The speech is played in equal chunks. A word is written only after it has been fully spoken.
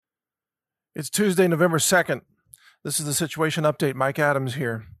It's Tuesday, November 2nd. This is the Situation Update. Mike Adams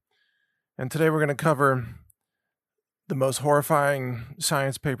here. And today we're going to cover the most horrifying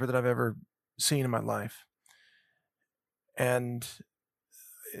science paper that I've ever seen in my life. And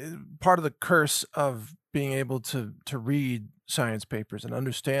part of the curse of being able to read science papers and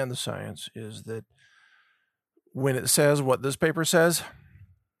understand the science is that when it says what this paper says,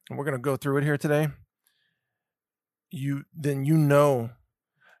 and we're going to go through it here today, you know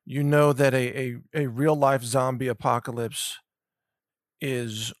that a real life zombie apocalypse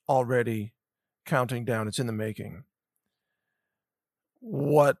is already counting down. It's in the making.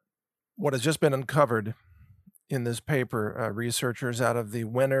 What has just been uncovered in this paper, researchers out of the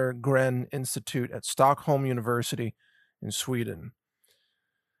Wenner-Gren Institute at Stockholm University in Sweden,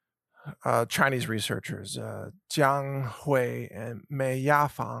 Chinese researchers, Jiang Hui and Mei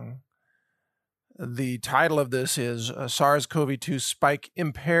Yafang. The title of this is SARS-CoV-2 Spike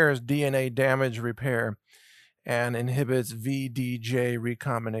Impairs DNA Damage Repair and Inhibits VDJ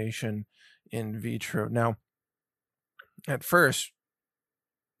Recombination in Vitro. Now, at first,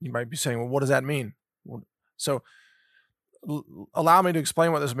 you might be saying, well, what does that mean? So allow me to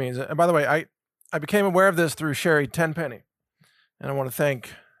explain what this means. And by the way, I became aware of this through Sherry Tenpenny. And I want to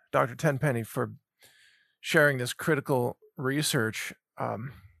thank Dr. Tenpenny for sharing this critical research.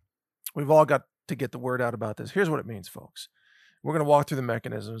 We've all got to get the word out about this. Here's what it means, folks. We're going to walk through the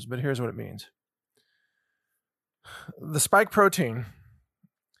mechanisms, but here's what it means. The spike protein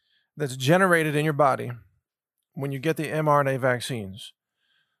that's generated in your body when you get the mRNA vaccines,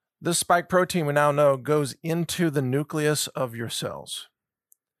 this spike protein, we now know, goes into the nucleus of your cells.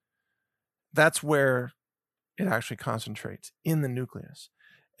 That's where it actually concentrates, in the nucleus.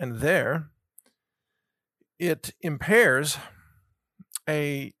 And there, it impairs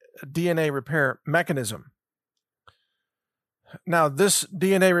a DNA repair mechanism. Now, this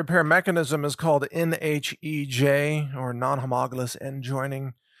DNA repair mechanism is called NHEJ, or non-homologous end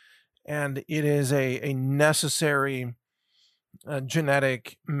joining, and it is a necessary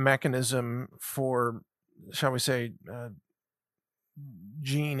genetic mechanism for, shall we say,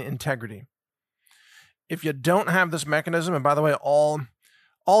 gene integrity. If you don't have this mechanism, and by the way, all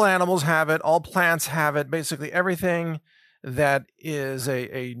animals have it, all plants have it, basically everything that is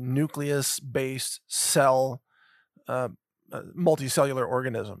a nucleus-based cell, multicellular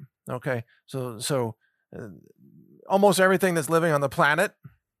organism. Okay, so almost everything that's living on the planet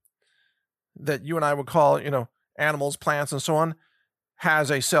that you and I would call, animals, plants, and so on,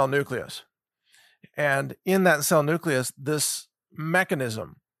 has a cell nucleus. And in that cell nucleus, this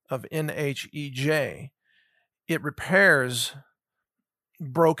mechanism of NHEJ, it repairs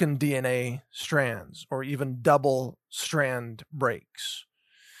broken DNA strands or even double strand breaks.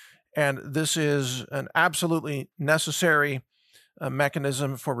 And this is an absolutely necessary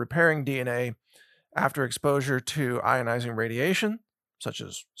mechanism for repairing DNA after exposure to ionizing radiation, such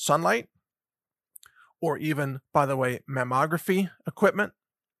as sunlight, or even, by the way, mammography equipment,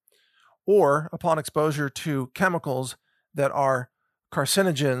 or upon exposure to chemicals that are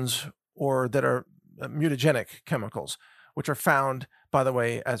carcinogens or that are mutagenic chemicals, which are found, by the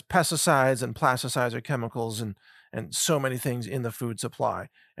way, as pesticides and plasticizer chemicals and so many things in the food supply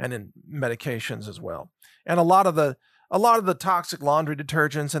and in medications as well. And a lot of the toxic laundry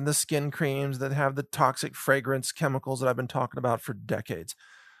detergents and the skin creams that have the toxic fragrance chemicals that I've been talking about for decades.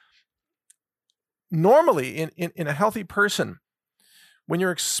 Normally, in a healthy person, when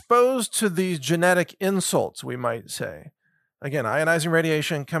you're exposed to these genetic insults, we might say, again, ionizing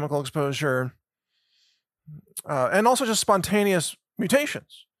radiation, chemical exposure, and also just spontaneous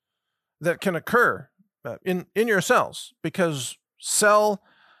mutations that can occur in your cells, because cell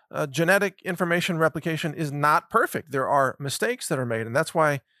genetic information replication is not perfect. There are mistakes that are made, and that's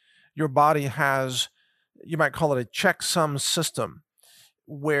why your body has, you might call it a checksum system,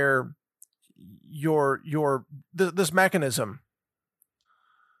 where this mechanism,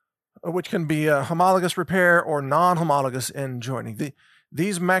 which can be a homologous repair or non-homologous end joining,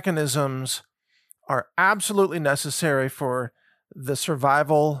 these mechanisms are absolutely necessary for the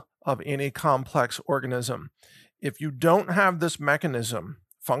survival of any complex organism. If you don't have this mechanism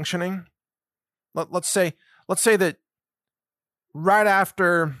functioning, let's say that right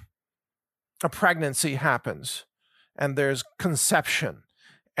after a pregnancy happens and there's conception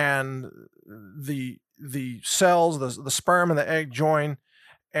and the cells, the sperm and the egg join,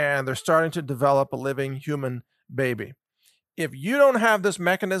 and they're starting to develop a living human baby. If you don't have this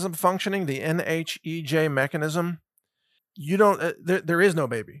mechanism functioning, the NHEJ mechanism, there is no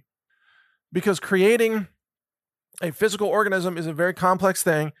baby. Because creating A physical organism is a very complex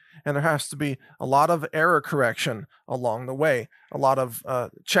thing, and there has to be a lot of error correction along the way, a lot of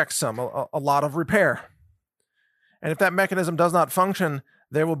checksum, a lot of repair. And if that mechanism does not function,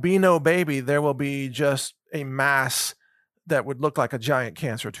 there will be no baby. There will be just a mass that would look like a giant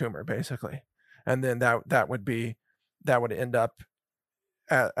cancer tumor, basically. And then that would end up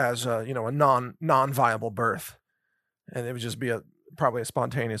as a non-viable birth, and it would just be probably a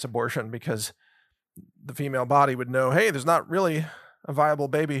spontaneous abortion, because the female body would know, hey, there's not really a viable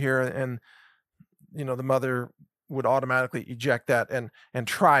baby here, and the mother would automatically eject that and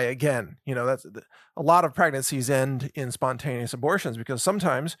try again. That's a lot of pregnancies end in spontaneous abortions because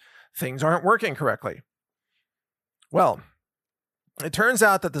sometimes things aren't working correctly. Well, it turns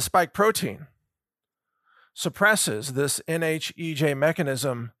out that the spike protein suppresses this NHEJ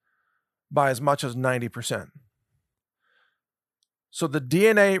mechanism by as much as 90%. So the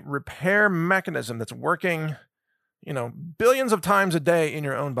DNA repair mechanism that's working, billions of times a day in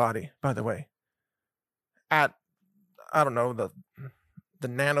your own body, by the way, at, I don't know, the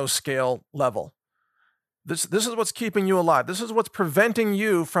nanoscale level. This is what's keeping you alive. This is what's preventing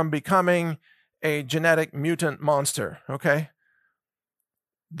you from becoming a genetic mutant monster, okay?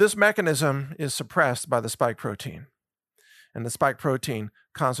 This mechanism is suppressed by the spike protein, and the spike protein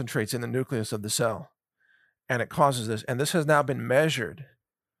concentrates in the nucleus of the cell, and it causes this. And this has now been measured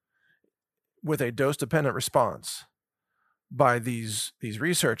with a dose-dependent response by these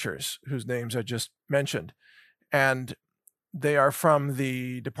researchers whose names I just mentioned. And they are from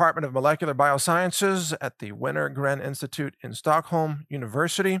the Department of Molecular Biosciences at the Wenner-Gren Institute in Stockholm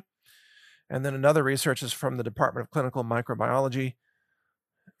University. And then another research is from the Department of Clinical Microbiology,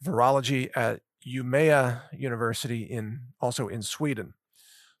 Virology at Umeå University also in Sweden.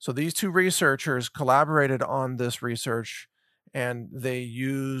 So these two researchers collaborated on this research, and they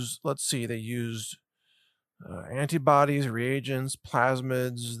used antibodies, reagents,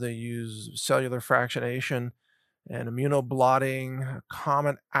 plasmids. They use cellular fractionation and immunoblotting,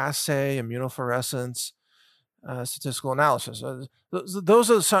 comet assay, immunofluorescence, statistical analysis.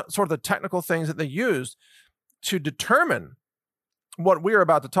 Those are sort of the technical things that they used to determine what we're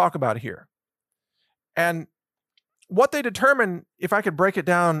about to talk about here. And what they determined, if I could break it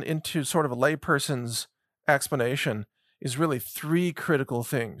down into sort of a layperson's explanation, is really three critical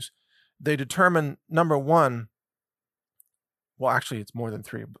things. They determine, number one, well, actually, it's more than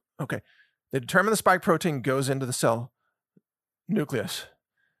three. Okay. They determine the spike protein goes into the cell nucleus,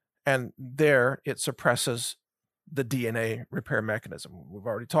 and there it suppresses the DNA repair mechanism. We've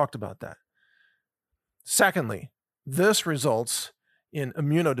already talked about that. Secondly, this results in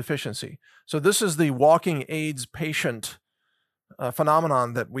immunodeficiency. So this is the walking AIDS patient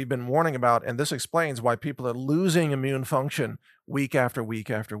phenomenon that we've been warning about, and this explains why people are losing immune function week after week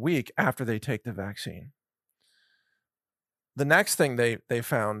after week after they take the vaccine. The next thing they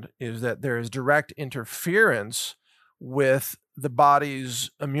found is that there is direct interference with the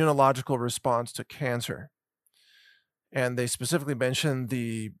body's immunological response to cancer. And they specifically mentioned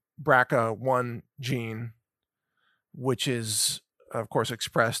the BRCA1 gene, which is, of course,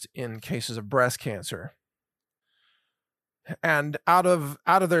 expressed in cases of breast cancer. And out of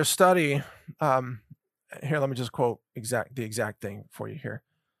their study, here, let me just quote the exact thing for you here.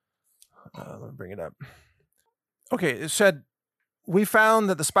 Let me bring it up. Okay, it said, we found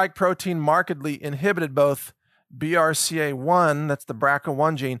that the spike protein markedly inhibited both BRCA1, that's the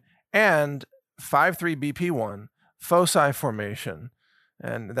BRCA1 gene, and 5,3-BP1 foci formation,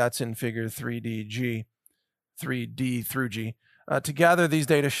 and that's in figure 3D through G. Together, these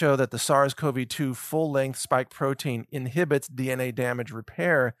data show that the SARS-CoV-2 full-length spike protein inhibits DNA damage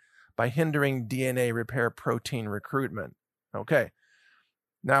repair by hindering DNA repair protein recruitment. Okay.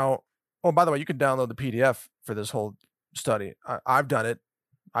 Now, oh, by the way, you can download the PDF for this whole study. I've done it.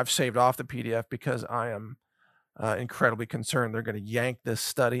 I've saved off the PDF because I am incredibly concerned they're going to yank this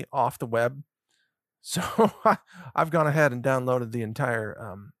study off the web. So I've gone ahead and downloaded the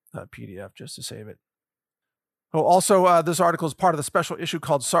entire PDF just to save it. Oh, also, this article is part of the special issue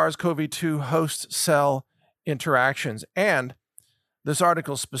called SARS-CoV-2 Host Cell Interactions. And this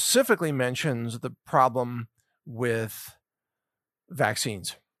article specifically mentions the problem with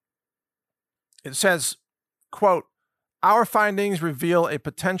vaccines. It says, quote, our findings reveal a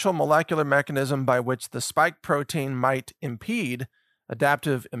potential molecular mechanism by which the spike protein might impede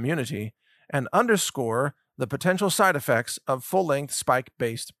adaptive immunity and underscore the potential side effects of full-length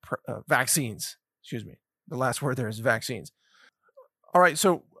spike-based vaccines. Excuse me. The last word there is vaccines. All right,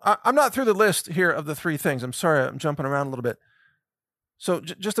 so I'm not through the list here of the three things. I'm sorry, I'm jumping around a little bit. So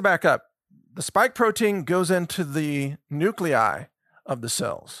just to back up, the spike protein goes into the nuclei of the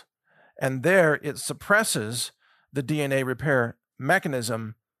cells, and there it suppresses the DNA repair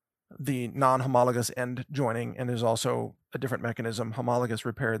mechanism, the non-homologous end joining, and there's also a different mechanism, homologous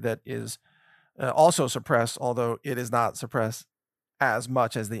repair, that is also suppressed, although it is not suppressed as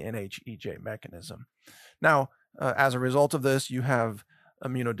much as the NHEJ mechanism. Now, as a result of this, you have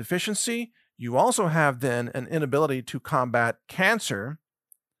immunodeficiency. You also have then an inability to combat cancer.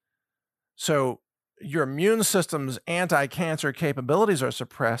 So your immune system's anti-cancer capabilities are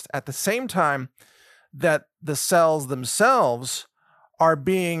suppressed at the same time that the cells themselves are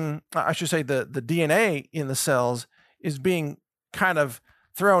being, I should say, the DNA in the cells is being kind of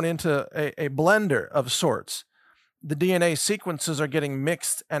thrown into a blender of sorts. The DNA sequences are getting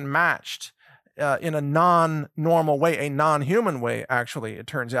mixed and matched in a non-normal way, a non-human way, actually, it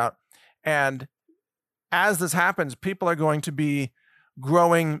turns out. And as this happens, people are going to be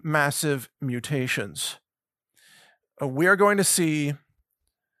growing massive mutations. We are going to see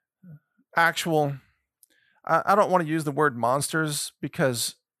actual, I don't want to use the word monsters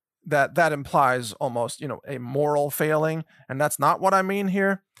because that implies almost, a moral failing, and that's not what I mean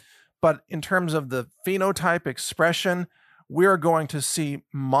here. But in terms of the phenotype expression, we're going to see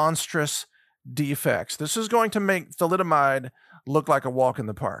monstrous defects. This is going to make thalidomide look like a walk in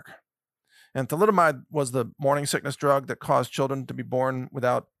the park. And thalidomide was the morning sickness drug that caused children to be born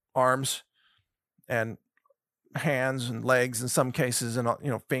without arms and hands and legs in some cases, and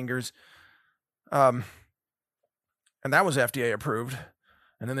fingers. And that was FDA approved.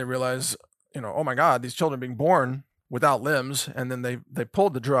 And then they realized, oh my God, these children are being born without limbs. And then they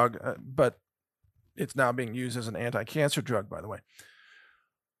pulled the drug, but it's now being used as an anti-cancer drug, by the way.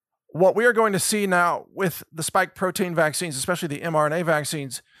 What we are going to see now with the spike protein vaccines, especially the mRNA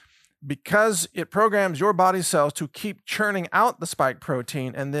vaccines, because it programs your body cells to keep churning out the spike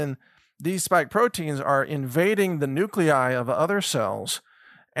protein, and then these spike proteins are invading the nuclei of other cells,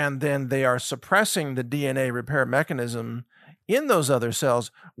 and then they are suppressing the DNA repair mechanism in those other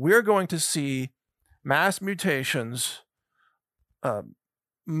cells, we're going to see mass mutations,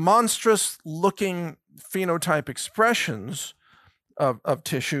 monstrous-looking phenotype expressions of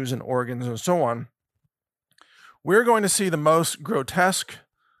tissues and organs and so on. We're going to see the most grotesque,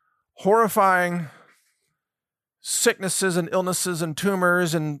 horrifying sicknesses and illnesses and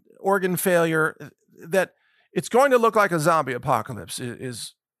tumors and organ failure, that it's going to look like a zombie apocalypse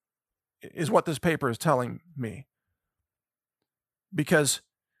is what this paper is telling me. Because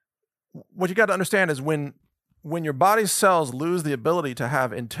what you got to understand is when your body's cells lose the ability to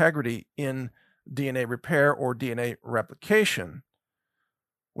have integrity in DNA repair or DNA replication,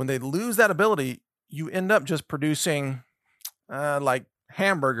 when they lose that ability, you end up just producing like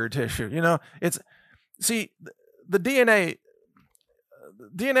hamburger tissue. The DNA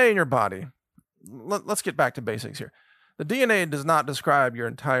in your body. Let's get back to basics here. The DNA does not describe your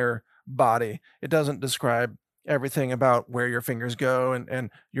entire body. It doesn't describe everything about where your fingers go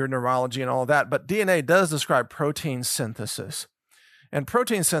and your neurology and all of that. But DNA does describe protein synthesis. And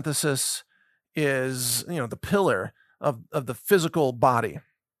protein synthesis is, the pillar of the physical body.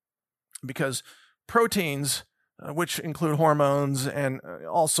 Because proteins, which include hormones and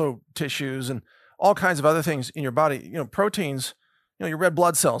also tissues and all kinds of other things in your body, proteins, your red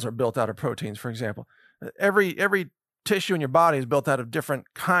blood cells are built out of proteins, for example. Every tissue in your body is built out of different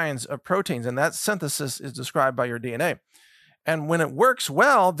kinds of proteins, and that synthesis is described by your DNA. And when it works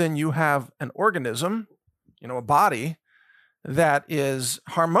well, then you have an organism, a body that is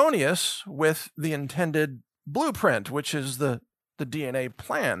harmonious with the intended blueprint, which is the DNA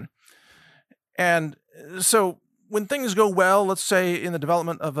plan. And so when things go well, let's say in the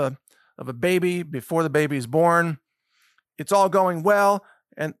development of a baby, before the baby is born, it's all going well,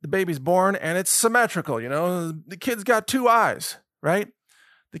 and the baby's born, and it's symmetrical. The kid's got 2 eyes, right?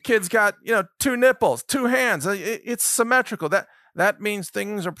 The kid's got, 2 nipples, 2 hands. It's symmetrical. That means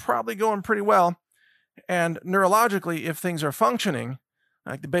things are probably going pretty well. And neurologically, if things are functioning,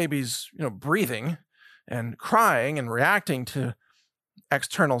 like the baby's, breathing and crying and reacting to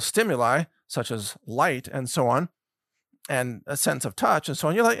external stimuli, such as light and so on, and a sense of touch and so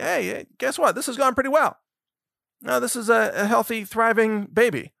on, you're like, hey, guess what? This has gone pretty well. No, this is a healthy, thriving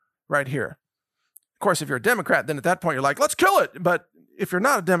baby right here. Of course, if you're a Democrat, then at that point you're like, let's kill it. But if you're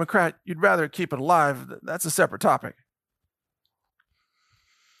not a Democrat, you'd rather keep it alive. That's a separate topic.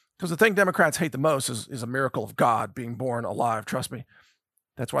 Because the thing Democrats hate the most is a miracle of God being born alive. Trust me.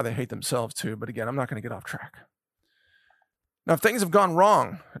 That's why they hate themselves too. But again, I'm not going to get off track. Now, if things have gone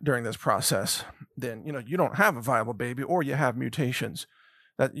wrong during this process, then, you don't have a viable baby, or you have mutations,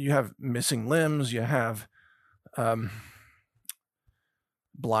 that you have missing limbs, you have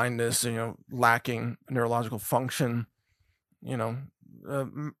blindness, lacking neurological function,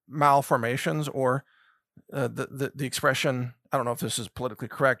 malformations, or the expression, I don't know if this is politically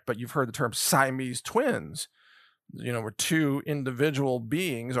correct, but you've heard the term Siamese twins, where two individual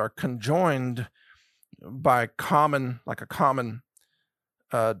beings are conjoined by a common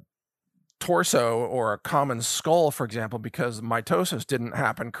torso or a common skull, for example, because mitosis didn't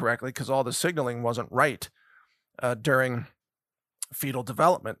happen correctly because all the signaling wasn't right during fetal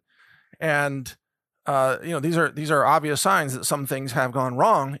development. And these are obvious signs that some things have gone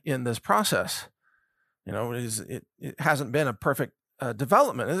wrong in this process. It hasn't been a perfect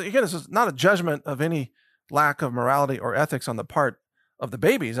development. Again, this is not a judgment of any lack of morality or ethics on the part of the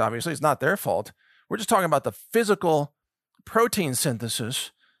babies. Obviously, it's not their fault. We're just talking about the physical protein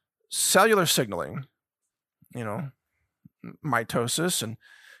synthesis, cellular signaling, mitosis. And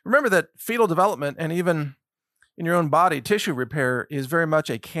remember that fetal development and even in your own body, tissue repair is very much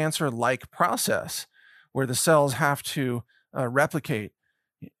a cancer-like process where the cells have to replicate.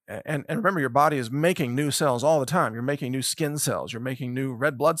 And remember, your body is making new cells all the time. You're making new skin cells. You're making new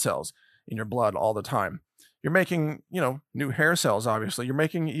red blood cells in your blood all the time. You're making, new hair cells, obviously. You're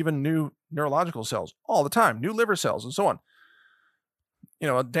making even new neurological cells all the time, new liver cells and so on.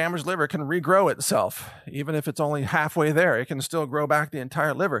 A damaged liver can regrow itself. Even if it's only halfway there, it can still grow back the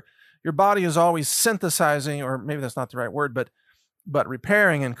entire liver. Your body is always synthesizing, or maybe that's not the right word, but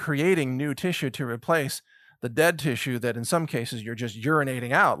repairing and creating new tissue to replace the dead tissue that in some cases you're just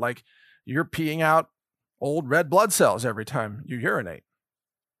urinating out, like you're peeing out old red blood cells every time you urinate.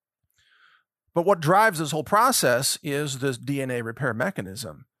 But what drives this whole process is this DNA repair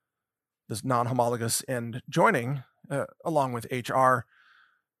mechanism, this non-homologous end joining, along with HR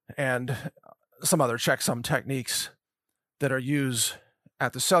and some other checksum techniques that are used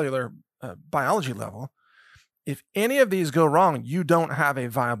at the cellular biology level. If any of these go wrong, you don't have a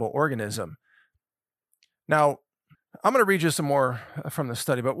viable organism. Now, I'm going to read you some more from the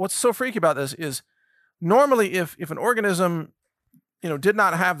study, but what's so freaky about this is normally if an organism, did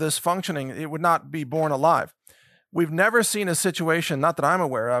not have this functioning, it would not be born alive. We've never seen a situation, not that I'm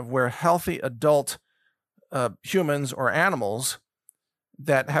aware of, where healthy adult humans or animals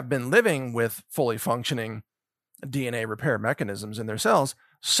that have been living with fully functioning DNA repair mechanisms in their cells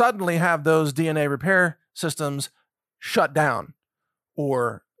suddenly have those DNA repair systems shut down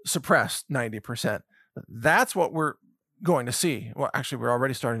or suppressed 90%. That's what we're going to see. Well, actually, we're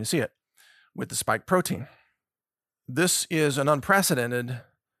already starting to see it with the spike protein. This is an unprecedented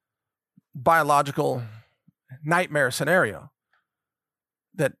biological nightmare scenario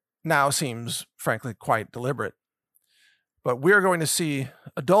that now seems, frankly, quite deliberate. But we're going to see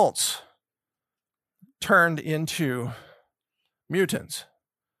adults turned into mutants.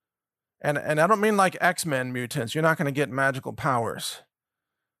 And I don't mean like X-Men mutants. You're not going to get magical powers.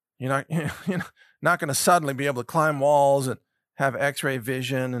 You're not going to suddenly be able to climb walls and have X-ray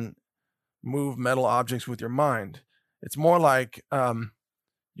vision and move metal objects with your mind. It's more like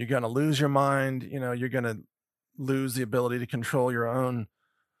you're going to lose your mind. You're going to lose the ability to control your own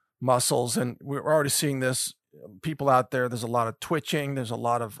muscles. And we're already seeing this. People out there, there's a lot of twitching. There's a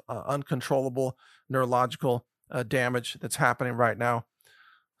lot of uncontrollable neurological damage that's happening right now.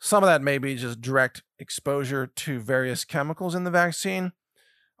 Some of that may be just direct exposure to various chemicals in the vaccine.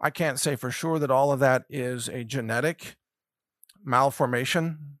 I can't say for sure that all of that is a genetic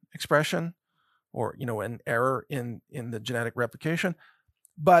malformation expression or, an error in the genetic replication.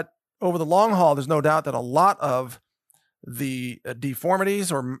 But over the long haul, there's no doubt that a lot of the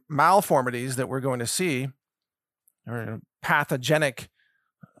deformities or malformities that we're going to see, or pathogenic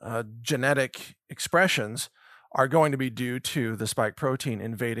genetic expressions, are going to be due to the spike protein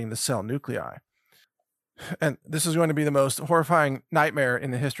invading the cell nuclei. And this is going to be the most horrifying nightmare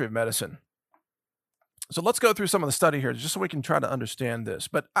in the history of medicine. So let's go through some of the study here just so we can try to understand this.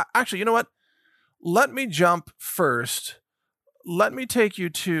 But actually, you know what? Let me jump first. Let me take you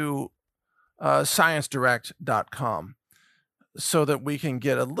to ScienceDirect.com so that we can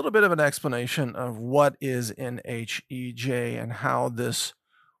get a little bit of an explanation of what is NHEJ and how this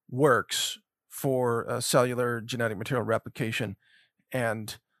works for cellular genetic material replication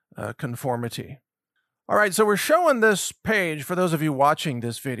and conformity. All right, so we're showing this page for those of you watching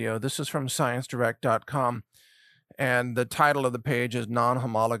this video. This is from ScienceDirect.com, and the title of the page is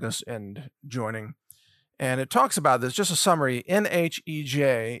Non-Homologous End Joining. And it talks about this, just a summary.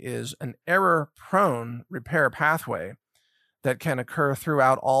 NHEJ is an error-prone repair pathway that can occur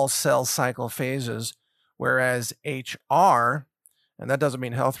throughout all cell cycle phases, whereas HR, and that doesn't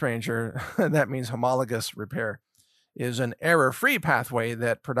mean Health Ranger, that means homologous repair, is an error-free pathway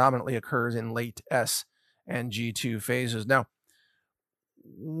that predominantly occurs in late S and G2 phases. Now,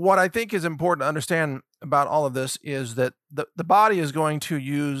 what I think is important to understand about all of this is that the body is going to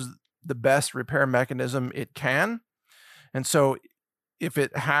use the best repair mechanism it can. And so if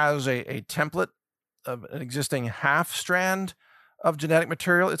it has a template of an existing half strand of genetic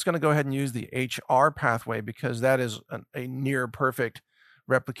material, it's going to go ahead and use the HR pathway because that is a near perfect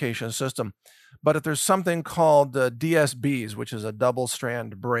replication system. But if there's something called DSBs, which is a double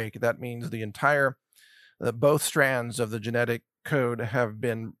strand break, that means the entire, both strands of the genetic code have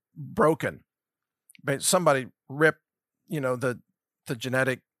been broken. But somebody ripped, the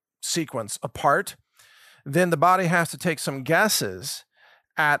genetic sequence apart, then the body has to take some guesses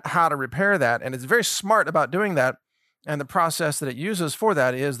at how to repair that. And it's very smart about doing that. And the process that it uses for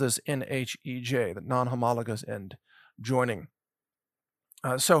that is this NHEJ, the non-homologous end joining.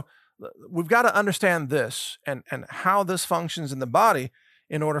 So we've got to understand this and how this functions in the body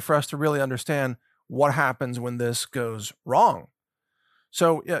in order for us to really understand what happens when this goes wrong.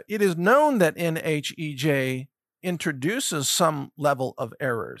 So it is known that NHEJ introduces some level of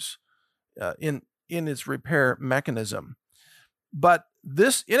errors in its repair mechanism. But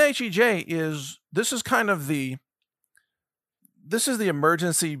this NHEJ is the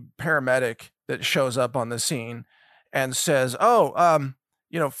emergency paramedic that shows up on the scene and says, find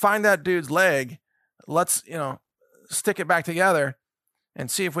that dude's leg. Let's, stick it back together and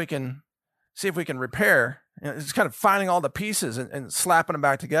see if we can repair. It's kind of finding all the pieces and slapping them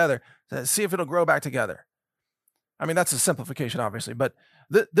back together to see if it'll grow back together. I mean, that's a simplification, obviously, but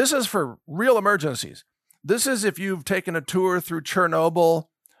this is for real emergencies. This is if you've taken a tour through Chernobyl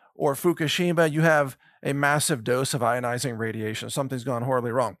or Fukushima, you have a massive dose of ionizing radiation. Something's gone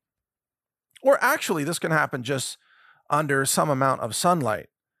horribly wrong. Or actually, this can happen just under some amount of sunlight.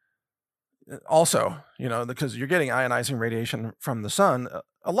 Also, because you're getting ionizing radiation from the sun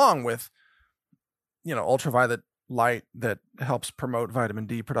along with, ultraviolet light that helps promote vitamin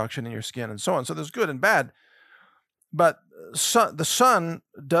D production in your skin and so on. So there's good and bad. But the sun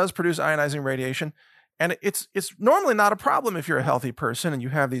does produce ionizing radiation. And it's normally not a problem if you're a healthy person and you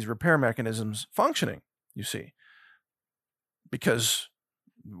have these repair mechanisms functioning, you see, because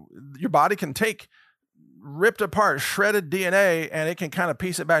your body can take ripped apart, shredded DNA, and it can kind of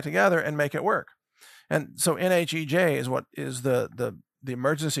piece it back together and make it work. And so NHEJ is what is the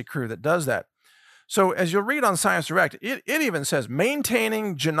emergency crew that does that. So as you'll read on Science Direct, it even says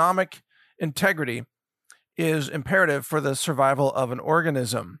maintaining genomic integrity is imperative for the survival of an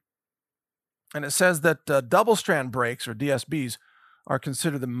organism. And it says that double-strand breaks, or DSBs, are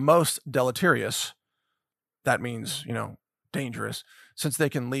considered the most deleterious. That means, dangerous, since they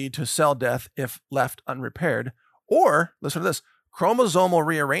can lead to cell death if left unrepaired, or, listen to this, chromosomal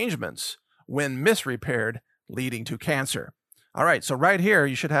rearrangements when misrepaired, leading to cancer. All right, so right here,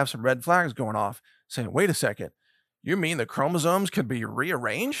 you should have some red flags going off, saying, wait a second, you mean the chromosomes can be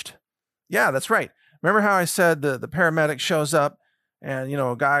rearranged? Yeah, that's right. Remember how I said the paramedic shows up, and,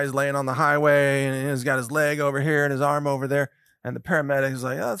 a guy's laying on the highway and he's got his leg over here and his arm over there. And the paramedic is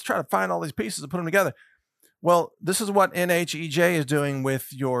like, let's try to find all these pieces and put them together. Well, this is what NHEJ is doing with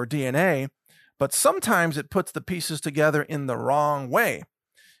your DNA, but sometimes it puts the pieces together in the wrong way.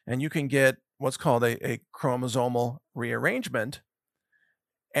 And you can get what's called a chromosomal rearrangement.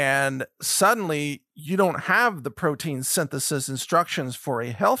 And suddenly you don't have the protein synthesis instructions for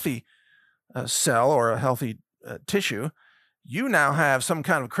a healthy cell or a healthy tissue. You now have some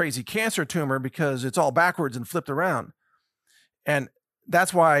kind of crazy cancer tumor because it's all backwards and flipped around. And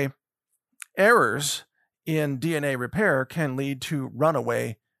that's why errors in DNA repair can lead to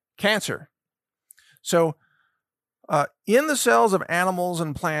runaway cancer. So in the cells of animals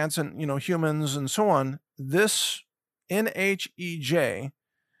and plants and, humans and so on, this NHEJ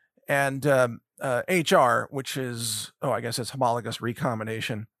and HR, which is, I guess it's homologous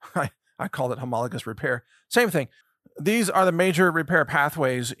recombination. I called it homologous repair. Same thing. These are the major repair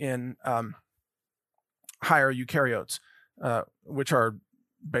pathways in higher eukaryotes, which are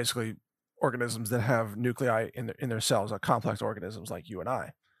basically organisms that have nuclei in their cells, complex organisms like you and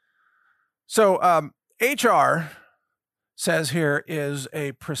I. So HR says here is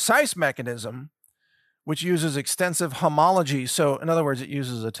a precise mechanism which uses extensive homology. So in other words, it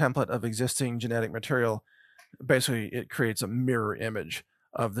uses a template of existing genetic material. Basically, it creates a mirror image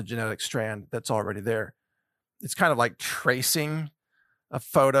of the genetic strand that's already there. It's kind of like tracing a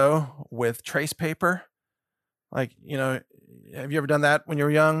photo with trace paper. Like, have you ever done that when you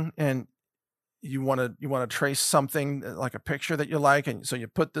were young and you want to trace something like a picture that you like, and so you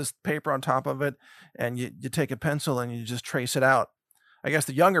put this paper on top of it and you take a pencil and you just trace it out. I guess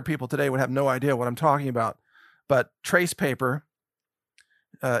the younger people today would have no idea what I'm talking about, but trace paper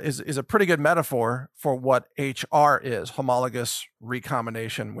is a pretty good metaphor for what HR is, homologous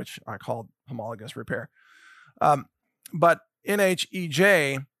recombination, which I called homologous repair. But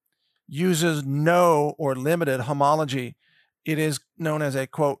NHEJ uses no or limited homology. It is known as a,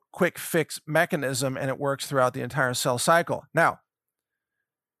 quote, quick fix mechanism, and it works throughout the entire cell cycle. Now,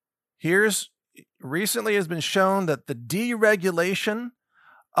 recently has been shown that the deregulation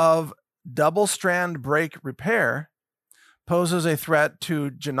of double-strand break repair poses a threat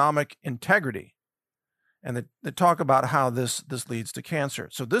to genomic integrity. And they talk about how this leads to cancer.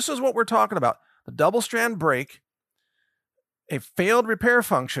 So this is what we're talking about. The double-strand break, a failed repair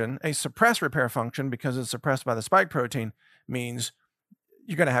function, a suppressed repair function because it's suppressed by the spike protein, means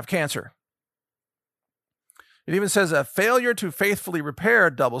you're going to have cancer. It even says a failure to faithfully repair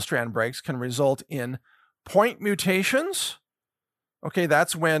double-strand breaks can result in point mutations. Okay,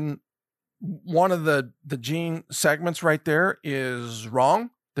 that's when one of the gene segments right there is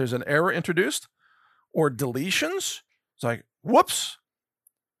wrong. There's an error introduced. Or deletions. It's like, whoops,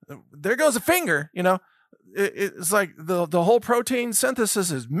 there goes a finger. It's like the whole protein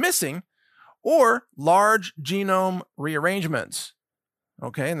synthesis is missing. Or large genome rearrangements.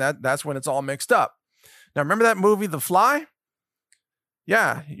 Okay, and that's when it's all mixed up. Now, remember that movie, The Fly?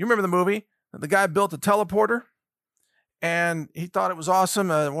 Yeah, you remember the movie? The guy built a teleporter, and he thought it was awesome.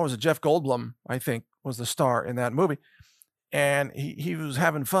 What was it? Jeff Goldblum, I think, was the star in that movie. And he was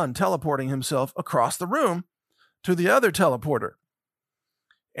having fun teleporting himself across the room to the other teleporter.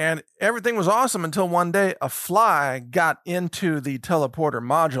 And everything was awesome until one day a fly got into the teleporter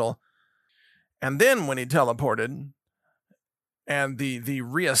module. And then when he teleported, and the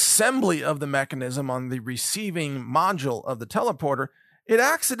reassembly of the mechanism on the receiving module of the teleporter, it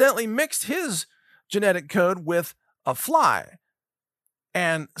accidentally mixed his genetic code with a fly.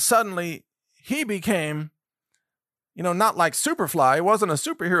 And suddenly he became, not like Superfly. It wasn't a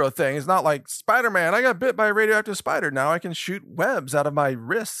superhero thing. It's not like Spider-Man. I got bit by a radioactive spider. Now I can shoot webs out of my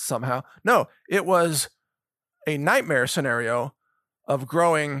wrists somehow. No, it was a nightmare scenario of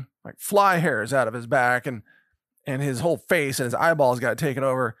growing like fly hairs out of his back, and his whole face and his eyeballs got taken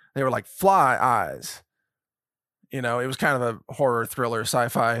over. They were like fly eyes. It was kind of a horror thriller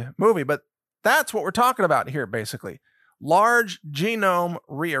sci-fi movie, but that's what we're talking about here, basically. Large genome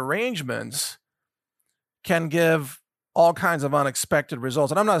rearrangements can give all kinds of unexpected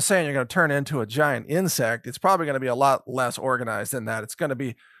results. And I'm not saying you're going to turn into a giant insect. It's probably going to be a lot less organized than that. It's going to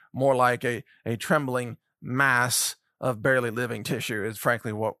be more like a trembling mass of barely living tissue is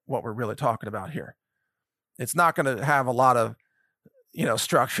frankly what we're really talking about here. It's not going to have a lot of,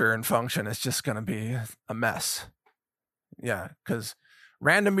 structure and function. It's just going to be a mess. Yeah, because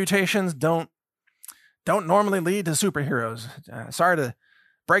random mutations don't normally lead to superheroes. Sorry to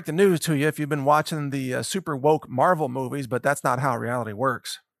break the news to you if you've been watching the super woke Marvel movies, but that's not how reality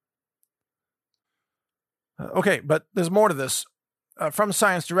works. Okay, but there's more to this. From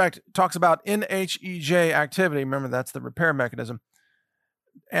Science Direct, talks about NHEJ activity. Remember, that's the repair mechanism.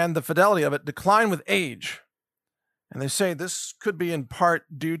 And the fidelity of it decline with age. And they say this could be in part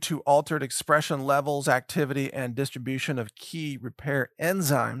due to altered expression levels, activity, and distribution of key repair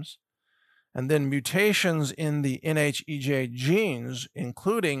enzymes. And then mutations in the NHEJ genes,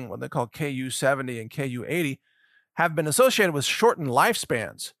 including what they call KU70 and KU80, have been associated with shortened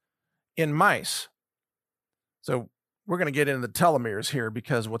lifespans in mice. So we're going to get into the telomeres here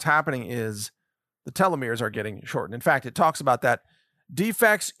because what's happening is the telomeres are getting shortened. In fact, it talks about that.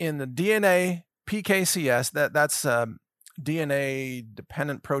 Defects in the DNA PKCS, that's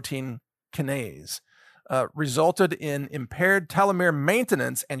DNA-dependent protein kinase, resulted in impaired telomere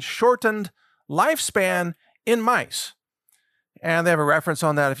maintenance and shortened lifespan in mice. And they have a reference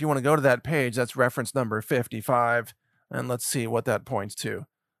on that. If you want to go to that page, that's reference number 55. And let's see what that points to.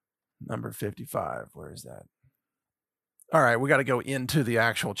 Number 55, where is that? All right, we got to go into the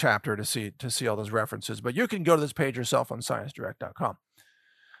actual chapter to see all those references. But you can go to this page yourself on ScienceDirect.com.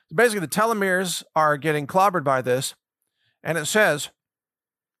 Basically, the telomeres are getting clobbered by this. And it says,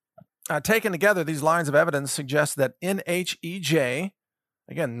 taken together, these lines of evidence suggest that NHEJ,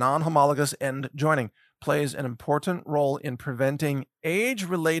 again, non-homologous end joining, plays an important role in preventing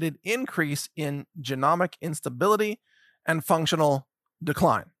age-related increase in genomic instability and functional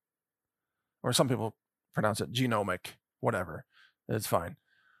decline. Or some people pronounce it genomic, whatever. It's fine.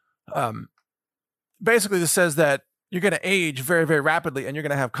 Basically, this says that you're going to age very, very rapidly and you're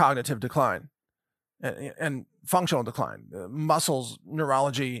going to have cognitive decline and functional decline. Muscles,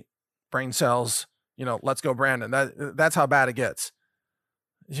 neurology, brain cells, let's go, Brandon. That's how bad it gets.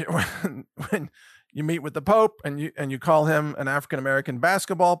 When you meet with the Pope and you call him an African-American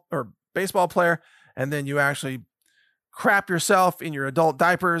basketball or baseball player, and then you actually crap yourself in your adult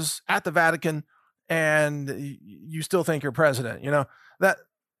diapers at the Vatican and you still think you're president,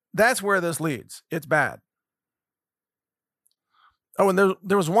 that's where this leads. It's bad. Oh, and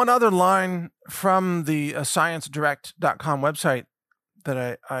there was one other line from the ScienceDirect.com website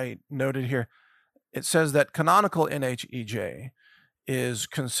that I noted here. It says that canonical NHEJ is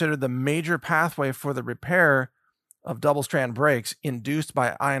considered the major pathway for the repair of double-strand breaks induced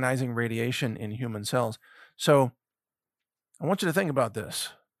by ionizing radiation in human cells. So I want you to think about this.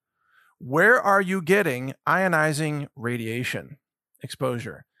 Where are you getting ionizing radiation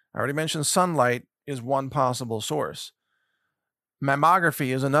exposure? I already mentioned sunlight is one possible source.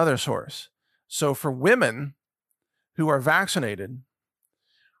 Mammography is another source. So for women who are vaccinated,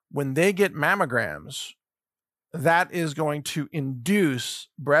 when they get mammograms, that is going to induce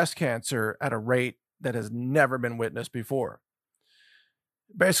breast cancer at a rate that has never been witnessed before.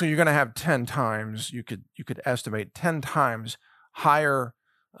 Basically, you're going to have 10 times, you could estimate 10 times higher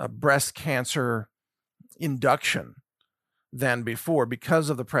breast cancer induction than before because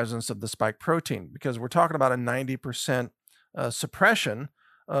of the presence of the spike protein, because we're talking about a 90% suppression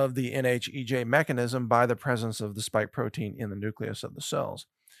of the NHEJ mechanism by the presence of the spike protein in the nucleus of the cells.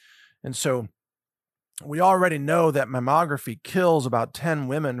 And so we already know that mammography kills about 10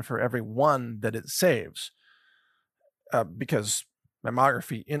 women for every one that it saves, because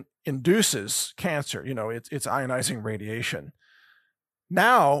mammography induces cancer. It's ionizing radiation.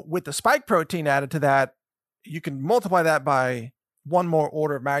 Now, with the spike protein added to that, you can multiply that by one more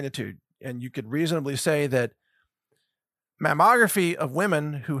order of magnitude, and you could reasonably say that mammography of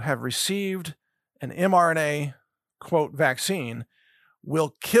women who have received an mRNA, quote, vaccine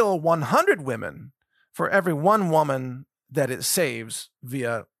will kill 100 women for every one woman that it saves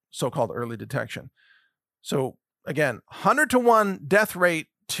via so-called early detection. So again, 100-to-1 death rate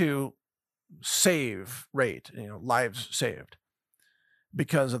to save rate, lives saved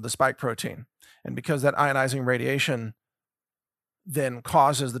because of the spike protein. And because that ionizing radiation then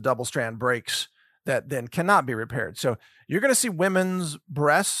causes the double-strand breaks that then cannot be repaired. So you're going to see women's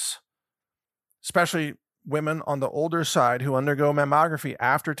breasts, especially women on the older side who undergo mammography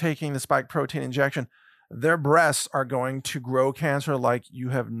after taking the spike protein injection, their breasts are going to grow cancer like you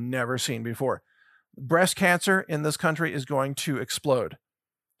have never seen before. Breast cancer in this country is going to explode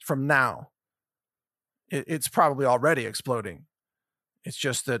from now. It's probably already exploding. It's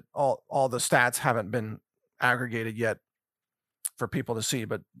just that all the stats haven't been aggregated yet for people to see,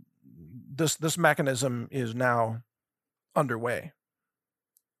 but this mechanism is now underway.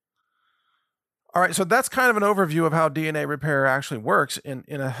 All right, so that's kind of an overview of how DNA repair actually works in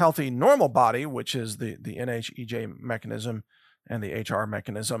a healthy, normal body, which is the NHEJ mechanism and the HR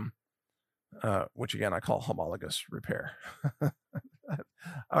mechanism, which again I call homologous repair.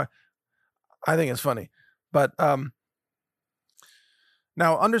 I think it's funny. But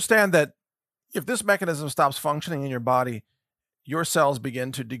now understand that if this mechanism stops functioning in your body, your cells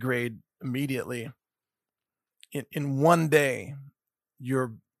begin to degrade immediately. In one day,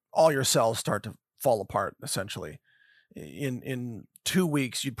 all your cells start to fall apart, essentially. In 2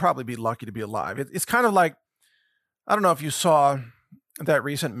 weeks, you'd probably be lucky to be alive. It's kind of like, I don't know if you saw that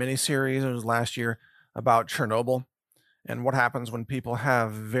recent miniseries, it was last year, about Chernobyl and what happens when people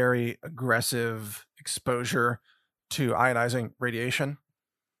have very aggressive exposure to ionizing radiation,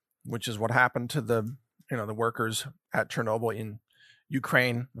 which is what happened to the workers at Chernobyl in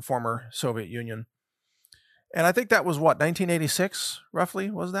Ukraine, the former Soviet Union. And I think that was 1986, roughly,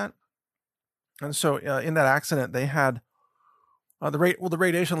 was that? And so in that accident, they had the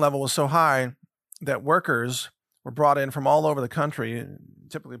radiation level was so high that workers were brought in from all over the country,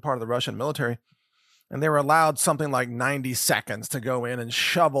 typically part of the Russian military, and they were allowed something like 90 seconds to go in and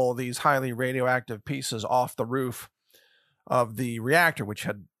shovel these highly radioactive pieces off the roof of the reactor, which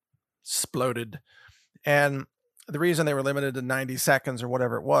had exploded. And the reason they were limited to 90 seconds or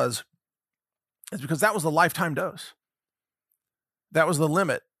whatever it was is because that was the lifetime dose. That was the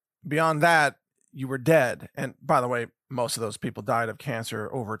limit. Beyond that, you were dead. And by the way, most of those people died of cancer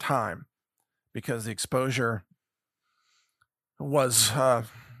over time because the exposure was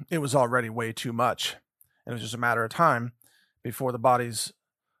it was already way too much. And it was just a matter of time before the body's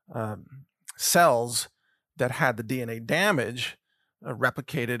cells that had the DNA damage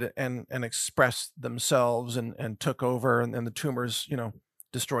replicated and expressed themselves and took over, and the tumors,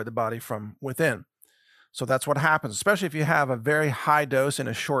 destroyed the body from within. So that's what happens, especially if you have a very high dose in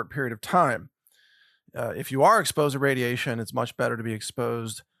a short period of time. If you are exposed to radiation, it's much better to be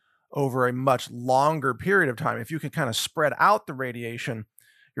exposed over a much longer period of time. If you can kind of spread out the radiation,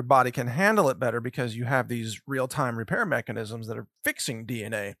 your body can handle it better because you have these real-time repair mechanisms that are fixing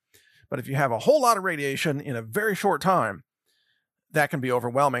DNA. But if you have a whole lot of radiation in a very short time, that can be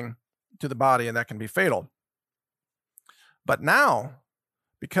overwhelming to the body and that can be fatal. But now,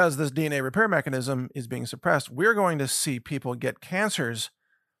 because this DNA repair mechanism is being suppressed, we're going to see people get cancers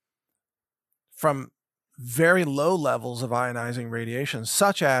from very low levels of ionizing radiation,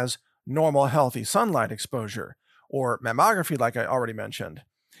 such as normal healthy sunlight exposure or mammography, like I already mentioned.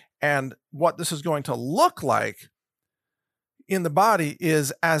 And what this is going to look like in the body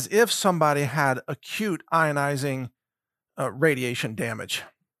is as if somebody had acute ionizing radiation damage.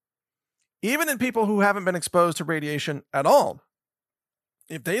 Even in people who haven't been exposed to radiation at all,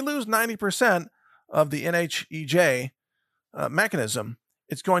 if they lose 90% of the NHEJ mechanism,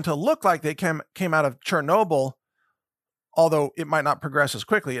 it's going to look like they came out of Chernobyl, although it might not progress as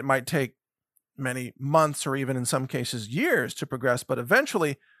quickly. It might take many months or even in some cases years to progress, but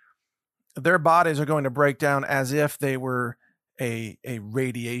eventually their bodies are going to break down as if they were a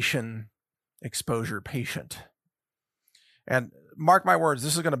radiation exposure patient. And mark my words,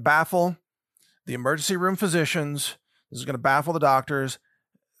 this is going to baffle the emergency room physicians. This is going to baffle the doctors.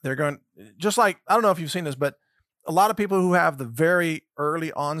 They're going, just like, I don't know if you've seen this, but a lot of people who have the very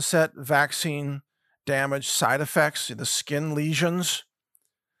early onset vaccine damage side effects, the skin lesions,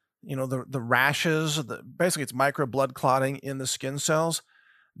 the rashes, basically it's micro blood clotting in the skin cells.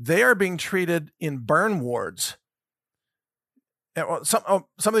 They are being treated in burn wards. Some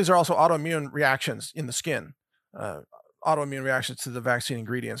of these are also autoimmune reactions in the skin, autoimmune reactions to the vaccine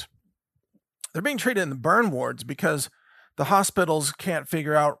ingredients. They're being treated in the burn wards because the hospitals can't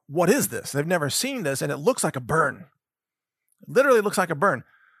figure out what is this. They've never seen this, and it looks like a burn. It literally looks like a burn,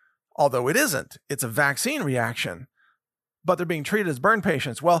 although it isn't. It's a vaccine reaction, but they're being treated as burn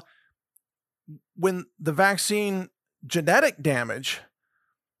patients. Well, when the vaccine genetic damage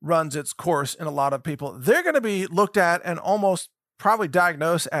runs its course in a lot of people, they're going to be looked at and almost probably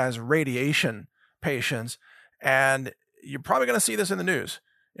diagnosed as radiation patients. And you're probably going to see this in the news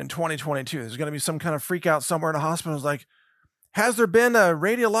in 2022. There's going to be some kind of freak out somewhere in a hospital. It's like, has there been a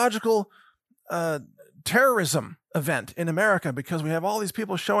radiological terrorism event in America because we have all these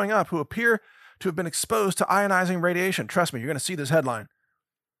people showing up who appear to have been exposed to ionizing radiation? Trust me, you're going to see this headline.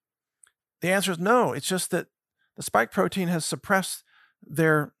 The answer is no. It's just that the spike protein has suppressed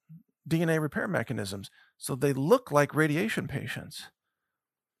their DNA repair mechanisms, so they look like radiation patients.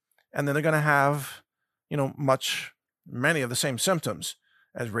 And then they're going to have, many of the same symptoms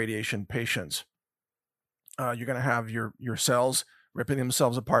as radiation patients. You're going to have your cells ripping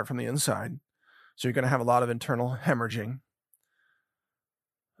themselves apart from the inside. So you're going to have a lot of internal hemorrhaging,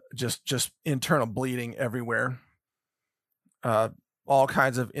 just internal bleeding everywhere, all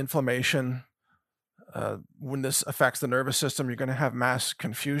kinds of inflammation. When this affects the nervous system, you're going to have mass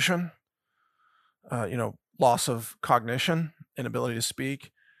confusion, loss of cognition, inability to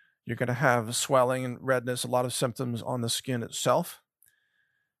speak. You're going to have swelling and redness, a lot of symptoms on the skin itself.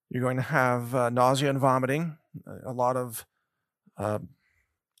 You're going to have nausea and vomiting, a lot of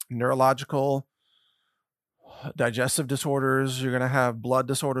neurological, digestive disorders. You're going to have blood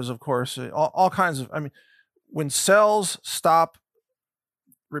disorders, of course, all kinds of, when cells stop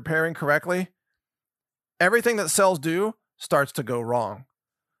repairing correctly, everything that cells do starts to go wrong.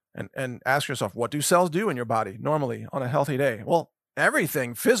 And ask yourself, what do cells do in your body normally on a healthy day? Well,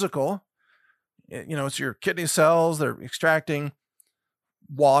 everything physical, it's your kidney cells. They're extracting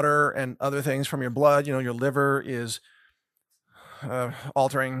water and other things from your blood. Your liver is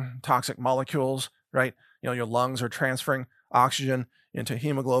altering toxic molecules, right? Your lungs are transferring oxygen into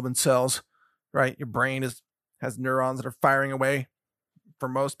hemoglobin cells, right? Your brain has neurons that are firing away for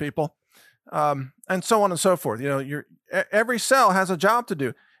most people, and so on and so forth. Every cell has a job to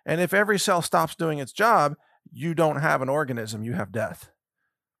do. And if every cell stops doing its job, you don't have an organism, you have death.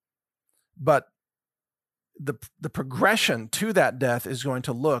 But the progression to that death is going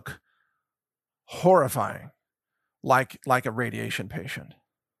to look horrifying, like a radiation patient.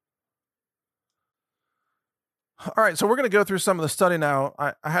 All right, so we're going to go through some of the study now.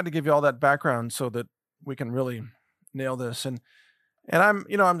 I had to give you all that background so that we can really nail this. And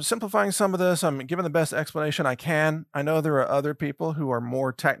I'm simplifying some of this. I'm giving the best explanation I can. I know there are other people who are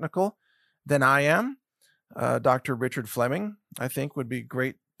more technical than I am. Dr. Richard Fleming, I think, would be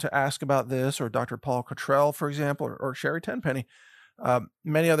great to ask about this, or Dr. Paul Cottrell, for example, or Sherry Tenpenny.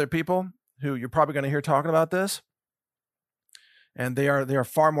 Many other people who you're probably going to hear talking about this. And they are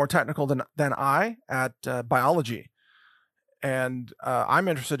far more technical than I at biology. And I'm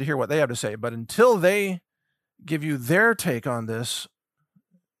interested to hear what they have to say. But until they give you their take on this,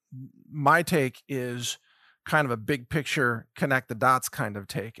 my take is kind of a big picture, connect the dots kind of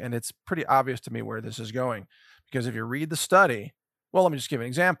take. And it's pretty obvious to me where this is going. Because if you read the study, well, let me just give an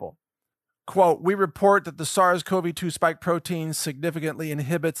example. Quote, we report that the SARS-CoV-2 spike protein significantly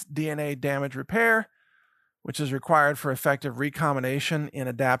inhibits DNA damage repair. which is required for effective recombination in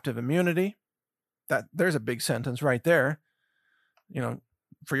adaptive immunity. There's a big sentence right there.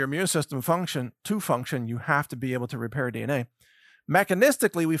 For your immune system to function, you have to be able to repair DNA.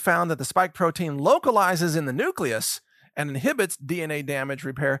 Mechanistically, we found that the spike protein localizes in the nucleus and inhibits DNA damage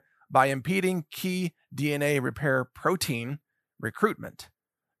repair by impeding key DNA repair protein recruitment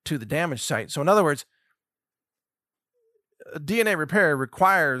to the damaged site. So in other words, DNA repair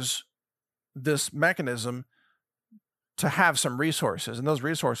requires this mechanism to have some resources, and those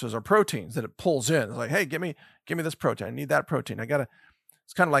resources are proteins that it pulls in. It's like, hey, give me this protein. I need that protein.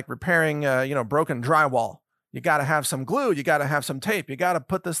 It's kind of like repairing, broken drywall. You got to have some glue. You got to have some tape. You got to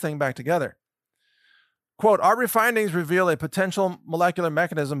put this thing back together. Quote, our findings reveal a potential molecular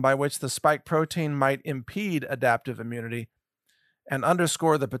mechanism by which the spike protein might impede adaptive immunity and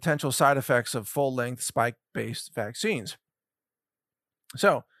underscore the potential side effects of full-length spike-based vaccines.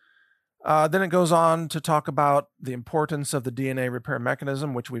 So then it goes on to talk about the importance of the DNA repair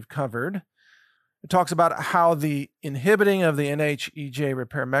mechanism, which we've covered. It talks about how the inhibiting of the NHEJ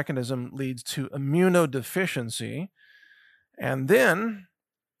repair mechanism leads to immunodeficiency. And then,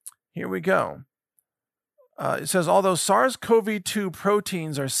 here we go. It says, although SARS-CoV-2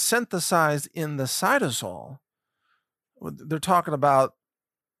 proteins are synthesized in the cytosol, they're talking about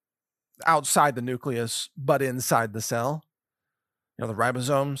outside the nucleus, but inside the cell. The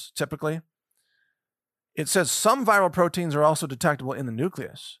ribosomes, typically. It says some viral proteins are also detectable in the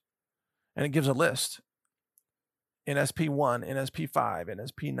nucleus. And it gives a list. NSP1, NSP5,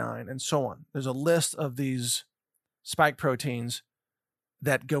 NSP9, and so on. There's a list of these spike proteins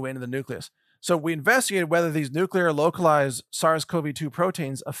that go into the nucleus. So we investigated whether these nuclear localized SARS-CoV-2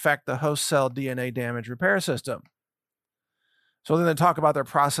 proteins affect the host cell DNA damage repair system. So then they talk about their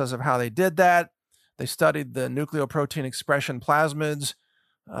process of how they did that. They studied the nucleoprotein expression plasmids.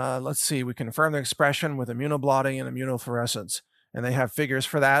 Let's see, we confirmed their expression with immunoblotting and immunofluorescence. And they have figures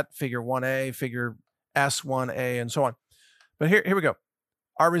for that, figure 1A, figure S1A, and so on. But here we go.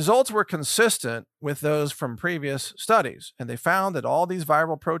 Our results were consistent with those from previous studies, and they found that all these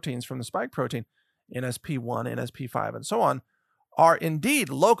viral proteins from the spike protein, NSP1, NSP5, and so on, are indeed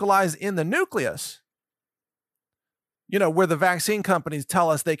localized in the nucleus. Where the vaccine companies tell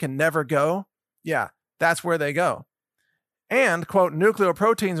us they can never go. Yeah, that's where they go. And, quote,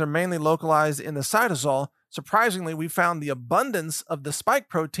 nucleoproteins are mainly localized in the cytosol. Surprisingly, we found the abundance of the spike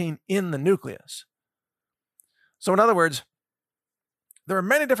protein in the nucleus. So in other words, there are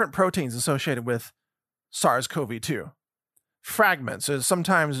many different proteins associated with SARS-CoV-2. Fragments,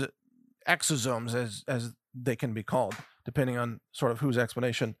 sometimes exosomes as they can be called, depending on sort of whose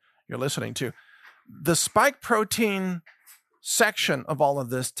explanation you're listening to. The spike protein section of all of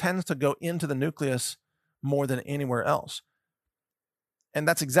this tends to go into the nucleus more than anywhere else. And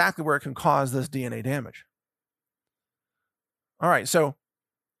that's exactly where it can cause this DNA damage. All right, so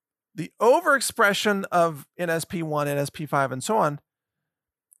the overexpression of NSP1, NSP5, and so on,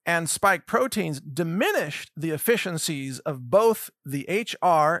 and spike proteins diminished the efficiencies of both the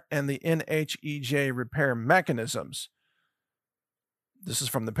HR and the NHEJ repair mechanisms. This is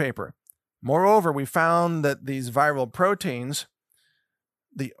from the paper. Moreover, we found that these viral proteins,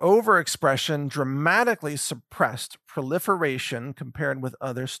 the overexpression dramatically suppressed proliferation compared with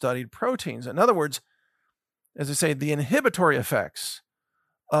other studied proteins. In other words, as I say, the inhibitory effects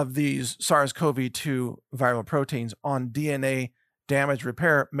of these SARS-CoV-2 viral proteins on DNA damage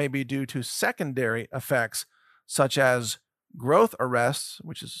repair may be due to secondary effects such as growth arrests,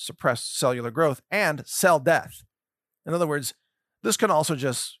 which is suppressed cellular growth, and cell death. In other words, this can also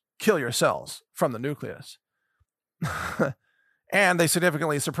just kill your cells from the nucleus. And they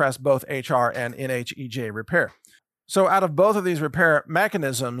significantly suppress both HR and NHEJ repair. So out of both of these repair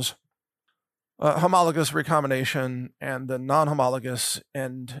mechanisms, homologous recombination and the non-homologous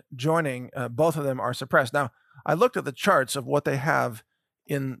and joining, both of them are suppressed. Now, I looked at the charts of what they have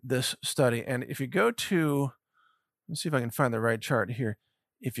in this study, and if you go to, let's see if I can find the right chart here.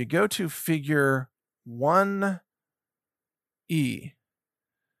 If you go to figure 1E,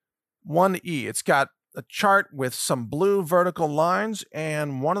 it's got a chart with some blue vertical lines,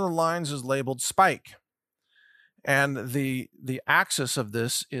 and one of the lines is labeled spike. And the axis of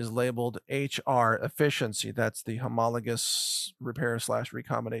this is labeled HR efficiency. That's the homologous repair /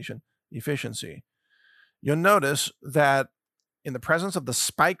 recombination efficiency. You'll notice that in the presence of the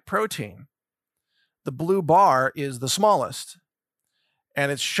spike protein, the blue bar is the smallest.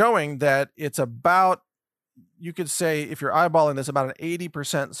 And it's showing that it's about, you could say, if you're eyeballing this, about an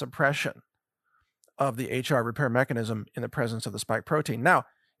 80% suppression of the HR repair mechanism in the presence of the spike protein. Now,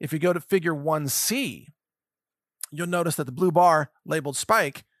 if you go to figure 1C, you'll notice that the blue bar labeled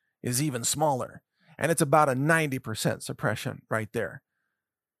spike is even smaller. And it's about a 90% suppression right there.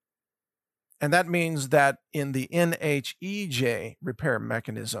 And that means that in the NHEJ repair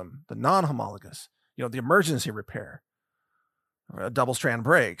mechanism, the non-homologous, the emergency repair, double strand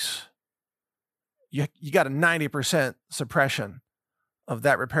breaks, you got a 90% suppression of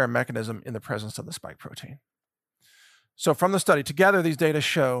that repair mechanism in the presence of the spike protein. So from the study, together these data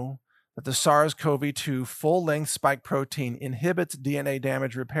show that the SARS-CoV-2 full-length spike protein inhibits DNA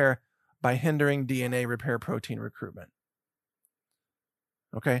damage repair by hindering DNA repair protein recruitment.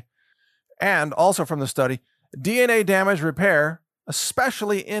 Okay? And also from the study, DNA damage repair,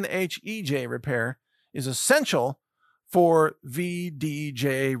 especially NHEJ repair, is essential for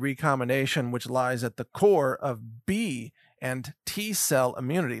VDJ recombination, which lies at the core of B and T cell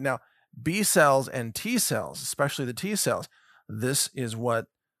immunity. Now, B cells and T cells, especially the T cells, this is what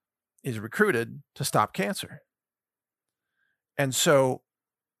is recruited to stop cancer. And so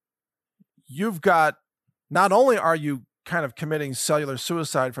you've got, not only are you kind of committing cellular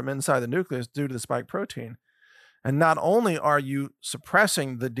suicide from inside the nucleus due to the spike protein, and not only are you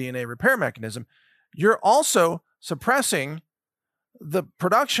suppressing the DNA repair mechanism, you're also suppressing the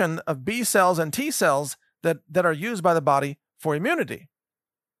production of B cells and T cells that are used by the body for immunity.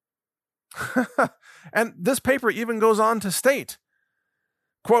 And this paper even goes on to state,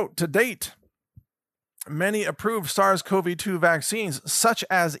 quote, to date, many approved SARS-CoV-2 vaccines, such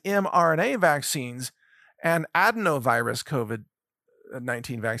as mRNA vaccines and adenovirus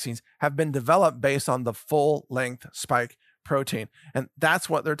COVID-19 vaccines, have been developed based on the full-length spike protein. And that's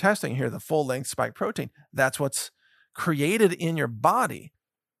what they're testing here, the full-length spike protein. That's what's created in your body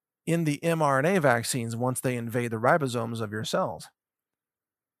in the mRNA vaccines once they invade the ribosomes of your cells.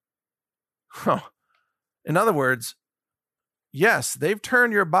 In other words, yes, they've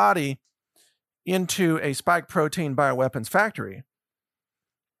turned your body into a spike protein bioweapons factory.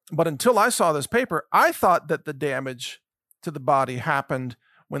 But until I saw this paper, I thought that the damage to the body happened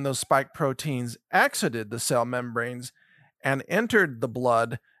when those spike proteins exited the cell membranes and entered the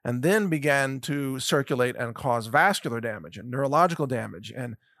blood and then began to circulate and cause vascular damage and neurological damage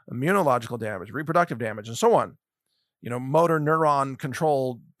and immunological damage, reproductive damage, and so on. Motor neuron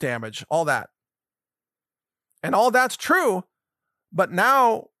control damage, all that. And all that's true. But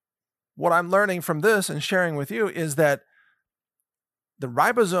now what I'm learning from this and sharing with you is that the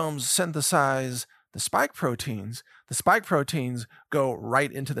ribosomes synthesize the spike proteins. The spike proteins go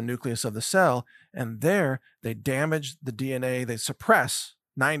right into the nucleus of the cell, and there they damage the DNA. They suppress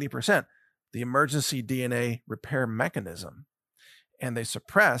 90%, the emergency DNA repair mechanism. And they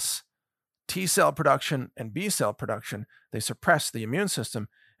suppress T cell production and B cell production. They suppress the immune system,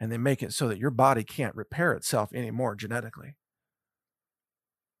 and they make it so that your body can't repair itself anymore genetically.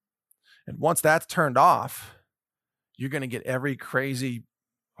 And once that's turned off, you're going to get every crazy,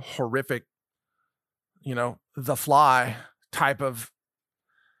 horrific, the fly type of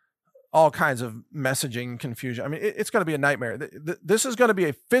all kinds of messaging confusion. I mean, it's going to be a nightmare. This is going to be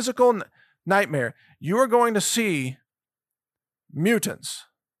a physical nightmare. You are going to see mutants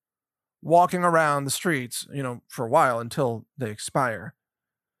walking around the streets, for a while until they expire.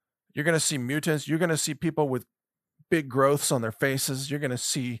 You're going to see mutants. You're going to see people with big growths on their faces. You're going to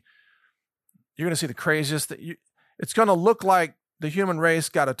see the craziest. It's going to look like the human race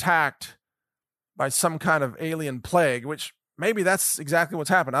got attacked by some kind of alien plague, which maybe that's exactly what's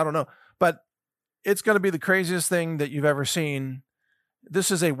happened. I don't know. But it's going to be the craziest thing that you've ever seen. This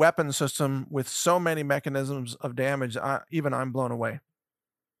is a weapon system with so many mechanisms of damage. Even I'm blown away.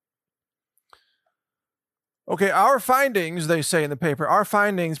 Okay, our findings, they say in the paper, our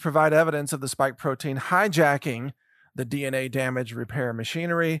findings provide evidence of the spike protein hijacking the DNA damage repair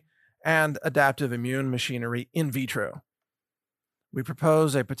machinery and adaptive immune machinery in vitro. We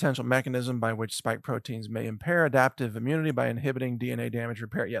propose a potential mechanism by which spike proteins may impair adaptive immunity by inhibiting DNA damage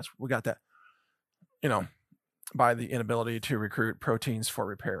repair. Yes, we got that. By the inability to recruit proteins for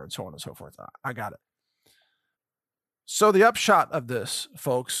repair and so on and so forth. I got it. So the upshot of this,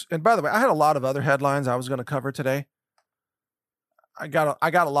 folks, and by the way, I had a lot of other headlines I was going to cover today. I got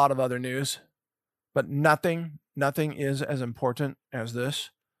a lot of other news, but nothing is as important as this.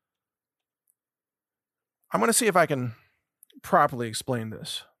 I'm going to see if I can properly explain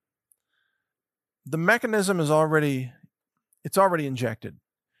this. The mechanism is already injected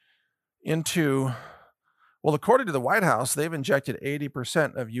into, well, according to the White House, they've injected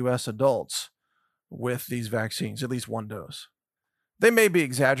 80% of U.S. adults with these vaccines, at least one dose. They may be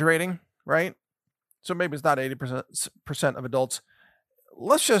exaggerating, right? So maybe it's not 80% of adults.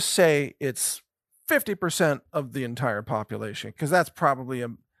 Let's just say it's 50% of the entire population, because that's probably a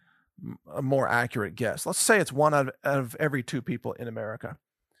more accurate guess. Let's say it's one out of every two people in America.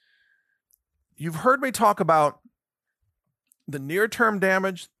 you've heard me talk about the near-term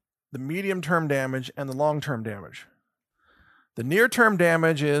damage, the medium-term damage, and the long-term damage. The near-term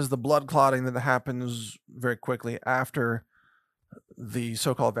damage is the blood clotting that happens very quickly after the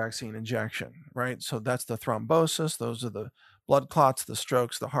so-called vaccine injection, right? So that's the thrombosis. Those are the blood clots, the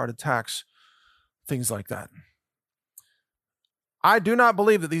strokes, the heart attacks, things like that. I do not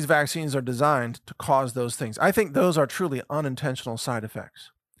believe that these vaccines are designed to cause those things. I think those are truly unintentional side effects,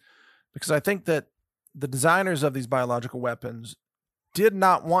 because I think that the designers of these biological weapons did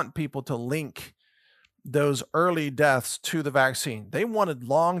not want people to link those early deaths to the vaccine. They wanted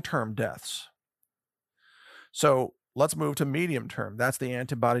long-term deaths. So let's move to medium term. That's the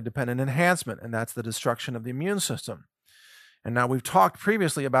antibody-dependent enhancement, and that's the destruction of the immune system. And now we've talked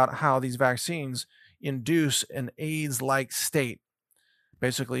previously about how these vaccines induce an AIDS-like state,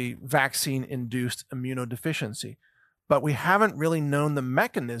 basically vaccine-induced immunodeficiency. But we haven't really known the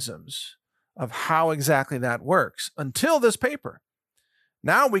mechanisms of how exactly that works until this paper.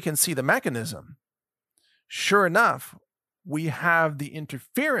 Now we can see the mechanism. Sure enough, we have the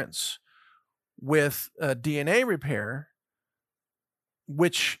interference with DNA repair,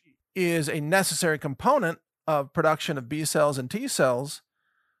 which is a necessary component of production of B cells and T cells,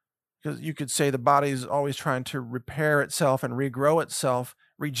 because you could say the body is always trying to repair itself and regrow itself,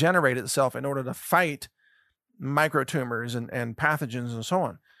 regenerate itself in order to fight microtumors and pathogens and so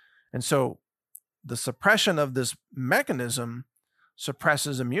on. And so the suppression of this mechanism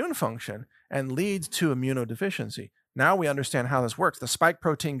suppresses immune function and leads to immunodeficiency. Now we understand how this works. The spike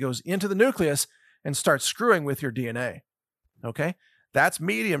protein goes into the nucleus and starts screwing with your DNA. Okay? That's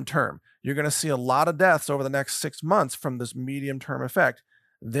medium term. You're going to see a lot of deaths over the next 6 months from this medium term effect.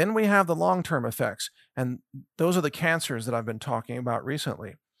 Then we have the long-term effects, and those are the cancers that I've been talking about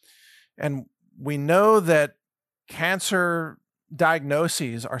recently. And we know that cancer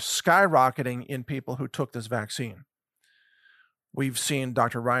diagnoses are skyrocketing in people who took this vaccine. We've seen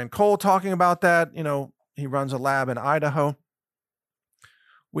Dr. Ryan Cole talking about that. He runs a lab in Idaho.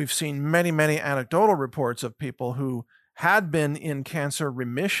 We've seen many, many anecdotal reports of people who had been in cancer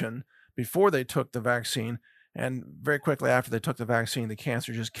remission before they took the vaccine, and very quickly after they took the vaccine, the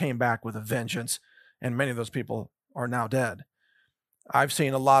cancer just came back with a vengeance, and many of those people are now dead. I've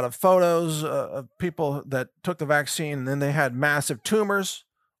seen a lot of photos of people that took the vaccine and then they had massive tumors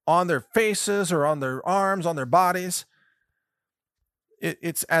on their faces or on their arms, on their bodies.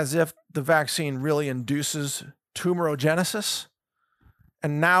 It's as if the vaccine really induces tumorigenesis.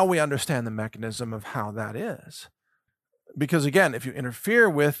 And now we understand the mechanism of how that is. Because again, if you interfere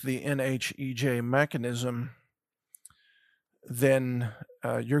with the NHEJ mechanism, then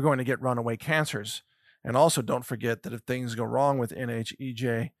you're going to get runaway cancers. And also don't forget that if things go wrong with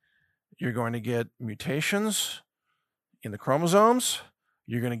NHEJ, you're going to get mutations in the chromosomes,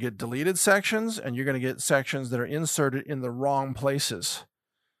 you're going to get deleted sections, and you're going to get sections that are inserted in the wrong places.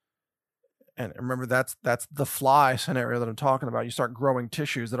 And remember, that's the fly scenario that I'm talking about. You start growing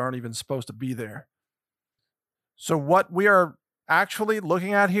tissues that aren't even supposed to be there. So what we are actually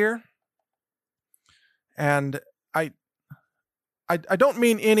looking at here, and I don't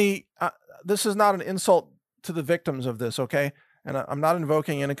mean any, this is not an insult to the victims of this, okay? And I'm not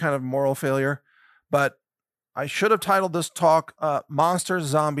invoking any kind of moral failure, but I should have titled this talk, Monsters,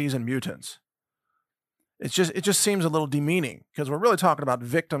 Zombies, and Mutants. It just seems a little demeaning, because we're really talking about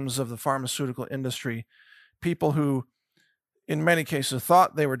victims of the pharmaceutical industry, people who, in many cases,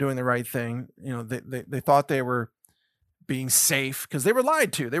 thought they were doing the right thing. They thought they were being safe because they were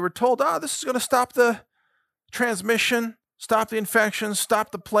lied to. They were told, this is going to stop the transmission, stop the infection,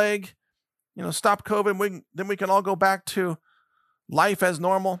 stop the plague, stop COVID. Then we can all go back to life as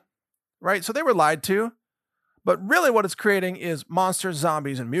normal, right? So they were lied to. But really what it's creating is monsters,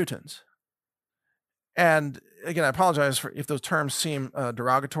 zombies, and mutants. And again, I apologize if those terms seem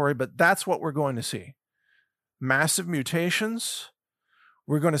derogatory, but that's what we're going to see. Massive mutations.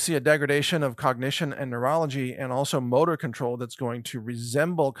 We're going to see a degradation of cognition and neurology, and also motor control that's going to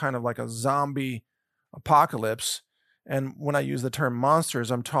resemble kind of like a zombie apocalypse. And when I use the term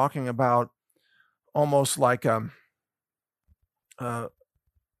monsters, I'm talking about almost like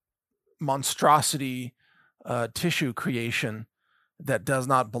monstrosity tissue creation that does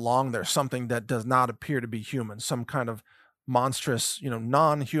not belong there, something that does not appear to be human, some kind of monstrous,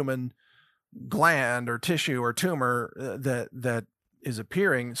 non-human gland or tissue or tumor that is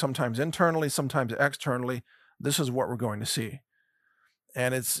appearing, sometimes internally, sometimes externally. This is what we're going to see.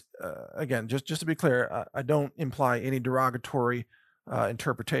 And it's, again, just to be clear, I don't imply any derogatory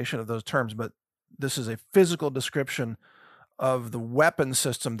interpretation of those terms, but this is a physical description of the weapon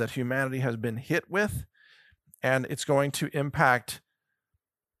system that humanity has been hit with, and it's going to impact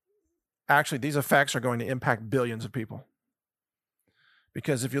actually, these effects are going to impact billions of people.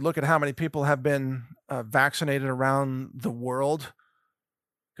 Because if you look at how many people have been vaccinated around the world,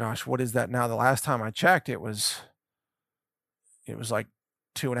 gosh, what is that now? The last time I checked, it was like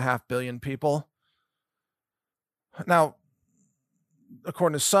 2.5 billion people. Now,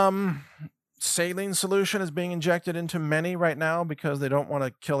 according to some, saline solution is being injected into many right now because they don't want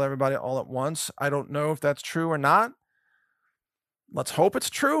to kill everybody all at once. I don't know if that's true or not. Let's hope it's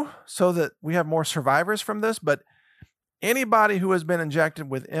true so that we have more survivors from this. But anybody who has been injected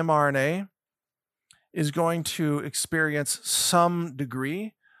with mRNA is going to experience some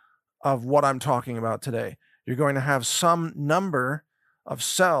degree of what I'm talking about today. You're going to have some number of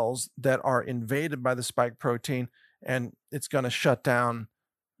cells that are invaded by the spike protein, and it's going to shut down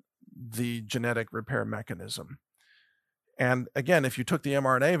the genetic repair mechanism. And again, if you took the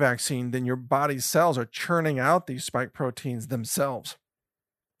mRNA vaccine, then your body's cells are churning out these spike proteins themselves.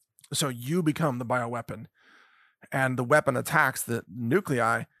 So you become the bioweapon, and the weapon attacks the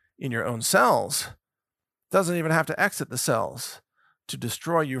nuclei in your own cells. Doesn't even have to exit the cells to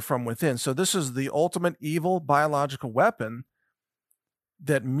destroy you from within. So this is the ultimate evil biological weapon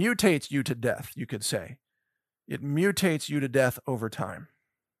that mutates you to death, you could say. It mutates you to death over time.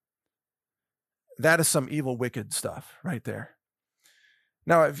 That is some evil, wicked stuff right there.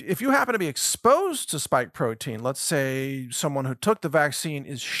 Now, if you happen to be exposed to spike protein, let's say someone who took the vaccine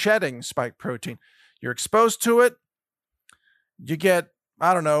is shedding spike protein, you're exposed to it, you get,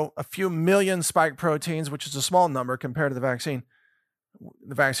 I don't know, a few million spike proteins, which is a small number compared to the vaccine.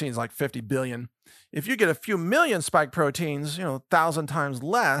 The vaccine is like 50 billion. If you get a few million spike proteins, 1,000 times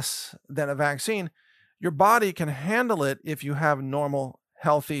less than a vaccine, your body can handle it if you have normal,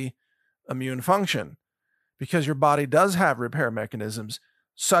 healthy immune function, because your body does have repair mechanisms,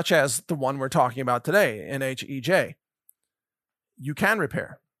 such as the one we're talking about today, NHEJ. You can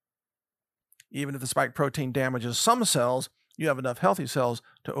repair. Even if the spike protein damages some cells, you have enough healthy cells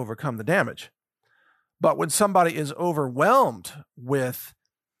to overcome the damage. But when somebody is overwhelmed with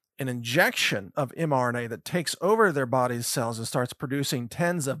an injection of mRNA that takes over their body's cells and starts producing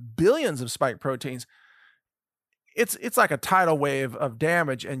tens of billions of spike proteins, it's like a tidal wave of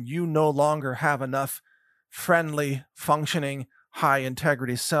damage, and you no longer have enough friendly, functioning,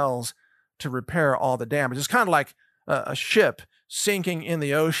 high-integrity cells to repair all the damage. It's kind of like a ship sinking in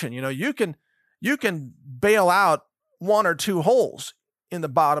the ocean. You can bail out one or two holes in the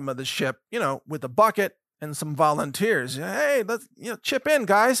bottom of the ship, with a bucket and some volunteers. Hey, let's chip in,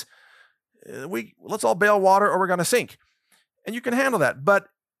 guys. Let's all bail water or we're going to sink. And you can handle that.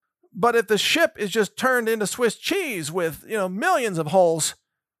 But if the ship is just turned into Swiss cheese with, millions of holes,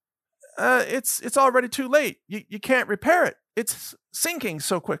 it's already too late. You can't repair it. It's sinking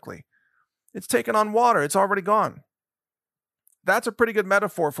so quickly. It's taken on water. It's already gone. That's a pretty good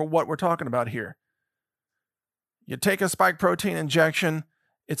metaphor for what we're talking about here. You take a spike protein injection,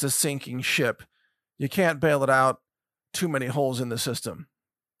 it's a sinking ship. You can't bail it out. Too many holes in the system.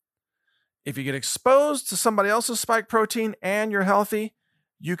 If you get exposed to somebody else's spike protein and you're healthy,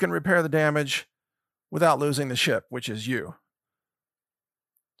 you can repair the damage without losing the ship, which is you.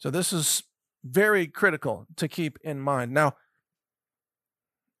 So this is very critical to keep in mind. Now,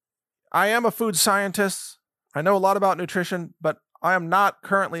 I am a food scientist. I know a lot about nutrition, but I am not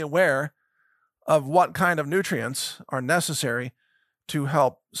currently aware of what kind of nutrients are necessary to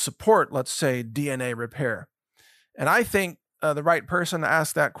help support, let's say, DNA repair. And I think the right person to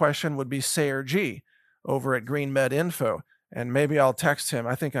ask that question would be Sayer G over at Green Med Info. And maybe I'll text him.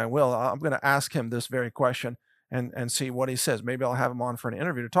 I think I will. I'm going to ask him this very question and see what he says. Maybe I'll have him on for an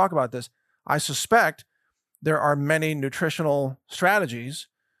interview to talk about this. I suspect there are many nutritional strategies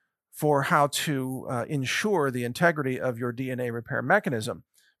for how to ensure the integrity of your DNA repair mechanism.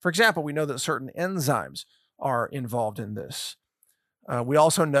 For example, we know that certain enzymes are involved in this. We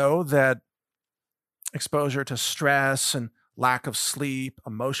also know that exposure to stress and lack of sleep,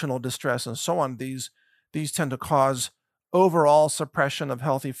 emotional distress, and so on, these tend to cause overall suppression of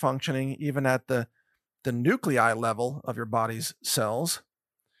healthy functioning, even at the nuclei level of your body's cells.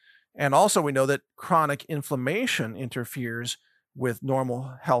 And also we know that chronic inflammation interferes with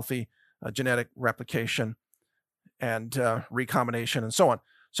normal, healthy genetic replication and recombination and so on.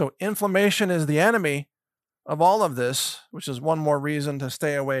 So inflammation is the enemy of all of this, which is one more reason to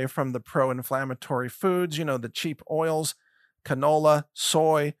stay away from the pro-inflammatory foods, the cheap oils, canola,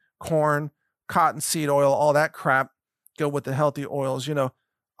 soy, corn, cottonseed oil, all that crap. Go with the healthy oils,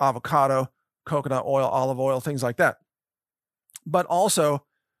 avocado, coconut oil, olive oil, things like that. But also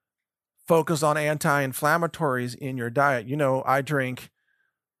focus on anti-inflammatories in your diet. I drink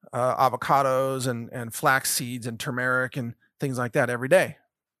avocados and flax seeds and turmeric and things like that every day.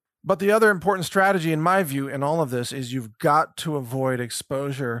 But the other important strategy, in my view, in all of this is you've got to avoid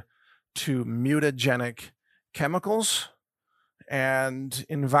exposure to mutagenic chemicals and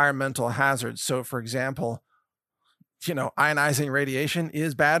environmental hazards. So, for example, ionizing radiation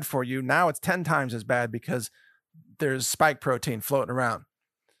is bad for you. Now it's 10 times as bad because there's spike protein floating around.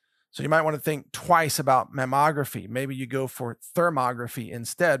 So you might want to think twice about mammography. Maybe you go for thermography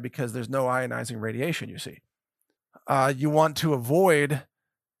instead because there's no ionizing radiation, you see. You want to avoid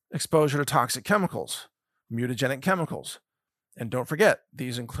exposure to toxic chemicals, mutagenic chemicals. And don't forget,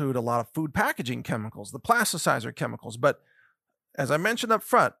 these include a lot of food packaging chemicals, the plasticizer chemicals. But as I mentioned up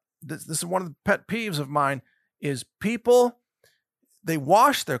front, this is one of the pet peeves of mine, is people, they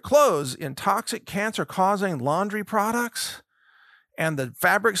wash their clothes in toxic cancer-causing laundry products and the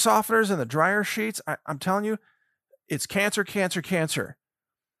fabric softeners and the dryer sheets. I'm telling you, it's cancer, cancer, cancer.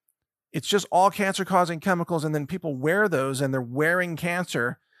 It's just all cancer-causing chemicals, and then people wear those and they're wearing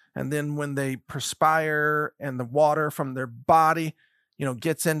cancer. And then when they perspire and the water from their body,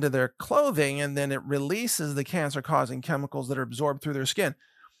 gets into their clothing, and then it releases the cancer-causing chemicals that are absorbed through their skin.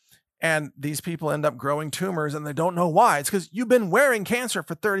 And these people end up growing tumors and they don't know why. It's because you've been wearing cancer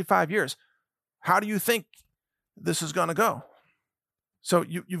for 35 years. How do you think this is going to go? So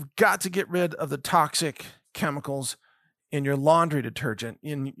you've got to get rid of the toxic chemicals in your laundry detergent,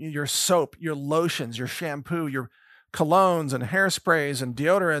 in your soap, your lotions, your shampoo, your colognes and hairsprays and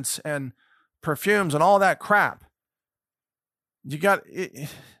deodorants and perfumes and all that crap. I don't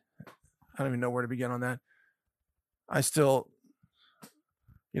even know where to begin on that. I'll still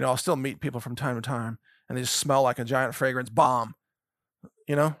meet people from time to time and they just smell like a giant fragrance bomb.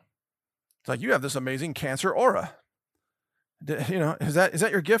 It's like, you have this amazing cancer aura. Is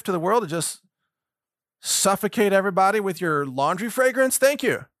that your gift to the world, to just suffocate everybody with your laundry fragrance? Thank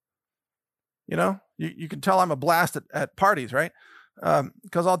you. You can tell I'm a blast at parties, right?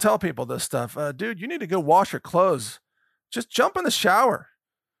 Because I'll tell people this stuff. Dude, you need to go wash your clothes. Just jump in the shower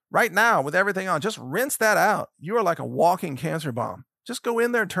right now with everything on. Just rinse that out. You are like a walking cancer bomb. Just go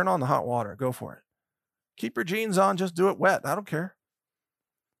in there and turn on the hot water. Go for it. Keep your jeans on. Just do it wet. I don't care.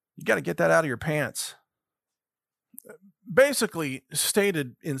 You got to get that out of your pants. Basically,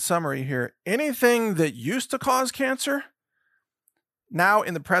 stated in summary here, anything that used to cause cancer, now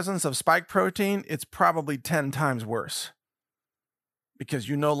in the presence of spike protein, it's probably 10 times worse because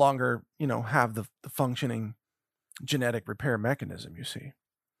you no longer, have the functioning genetic repair mechanism, you see.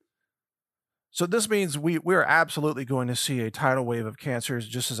 So this means we're absolutely going to see a tidal wave of cancers,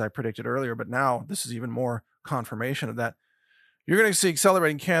 just as I predicted earlier, but now this is even more confirmation of that. You're going to see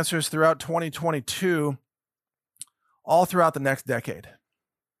accelerating cancers throughout 2022, all throughout the next decade.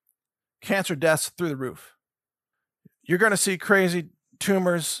 Cancer deaths through the roof. You're going to see crazy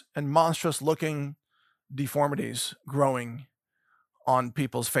tumors and monstrous looking deformities growing on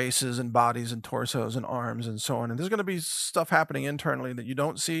people's faces and bodies and torsos and arms and so on. And there's going to be stuff happening internally that you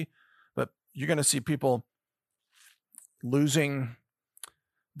don't see, but you're going to see people losing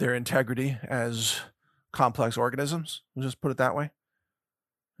their integrity as complex organisms. We'll just put it that way.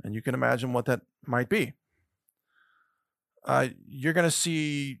 And you can imagine what that might be. You're going to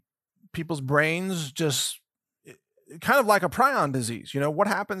see people's brains just kind of like a prion disease. What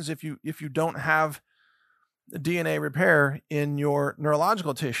happens if you don't have DNA repair in your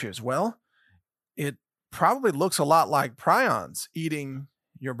neurological tissues? Well, it probably looks a lot like prions eating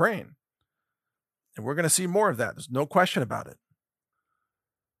your brain. And we're going to see more of that. There's no question about it.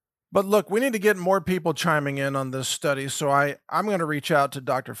 But look, we need to get more people chiming in on this study. So I'm going to reach out to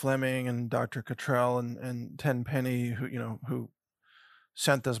Dr. Fleming and Dr. Cottrell and Tenpenny, who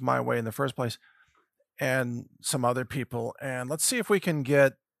sent this my way in the first place, and some other people. And let's see if we can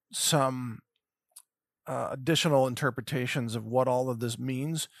get some additional interpretations of what all of this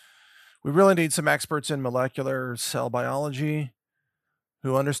means. We really need some experts in molecular cell biology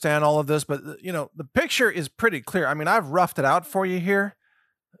who understand all of this. But, the picture is pretty clear. I mean, I've roughed it out for you here.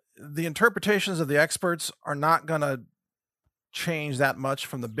 The interpretations of the experts are not going to change that much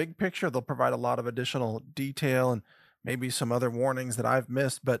from the big picture. They'll provide a lot of additional detail and maybe some other warnings that I've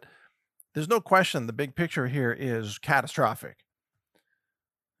missed, but there's no question the big picture here is catastrophic.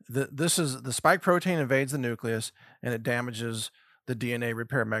 This is the spike protein invades the nucleus and it damages the DNA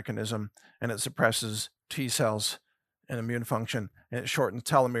repair mechanism, and it suppresses T cells and immune function, and it shortens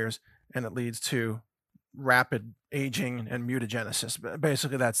telomeres, and it leads to rapid aging and mutagenesis.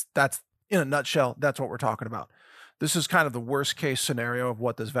 Basically, that's in a nutshell, that's what we're talking about. This is kind of the worst case scenario of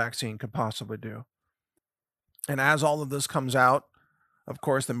what this vaccine could possibly do. And as all of this comes out, of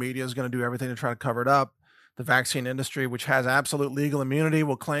course, the media is going to do everything to try to cover it up. The vaccine industry, which has absolute legal immunity,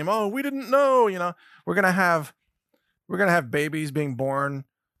 will claim, "Oh, we didn't know." We're going to have babies being born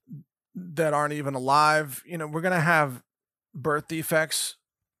that aren't even alive. You know, we're going to have birth defects.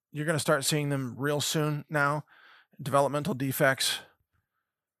 You're going to start seeing them real soon now. Developmental defects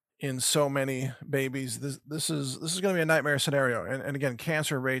in so many babies. This is going to be a nightmare scenario. And again,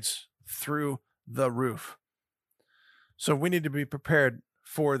 cancer rates through the roof. So we need to be prepared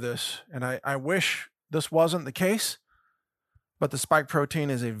for this. And I wish this wasn't the case, but the spike protein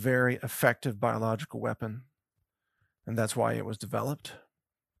is a very effective biological weapon. And that's why it was developed.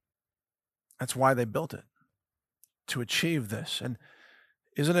 That's why they built it, to achieve this. And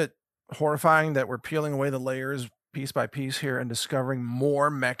isn't it horrifying that we're peeling away the layers piece by piece here and discovering more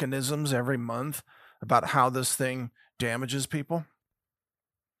mechanisms every month about how this thing damages people?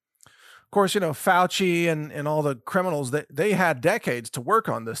 Of course, you know, Fauci and all the criminals, they had decades to work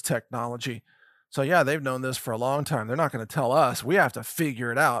on this technology. So yeah, they've known this for a long time. They're not going to tell us. We have to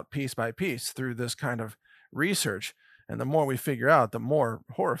figure it out piece by piece through this kind of research. And the more we figure out, the more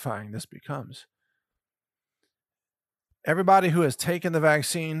horrifying this becomes. Everybody who has taken the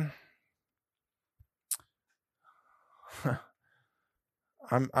vaccine,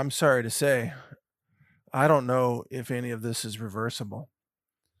 I'm sorry to say, I don't know if any of this is reversible.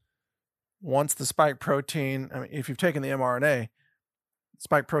 Once the spike protein, I mean, if you've taken the mRNA,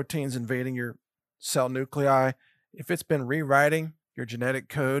 spike protein's invading your cell nuclei. If it's been rewriting your genetic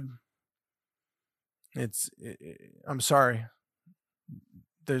code, I'm sorry.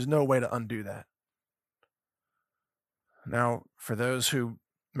 There's no way to undo that. Now, for those who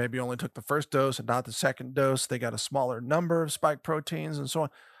maybe only took the first dose and not the second dose, they got a smaller number of spike proteins and so on.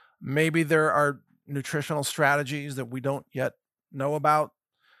 Maybe there are nutritional strategies that we don't yet know about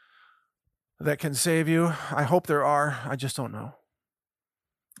that can save you. I hope there are. I just don't know.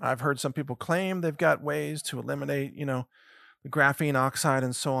 I've heard some people claim they've got ways to eliminate, you know, the graphene oxide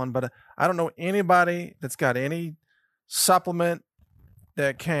and so on, but I don't know anybody that's got any supplement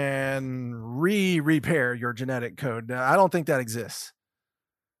that can repair your genetic code. I don't think that exists.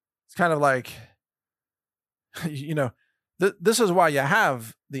 It's kind of like, you know, this is why you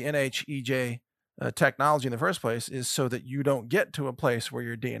have the NHEJ technology in the first place, is so that you don't get to a place where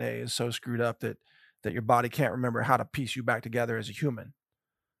your DNA is so screwed up that your body can't remember how to piece you back together as a human.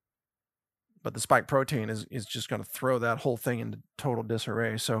 But the spike protein is just going to throw that whole thing into total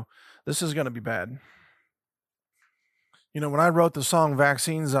disarray. So this is going to be bad. You know, when I wrote the song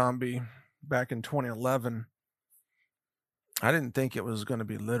Vaccine Zombie back in 2011, I didn't think it was going to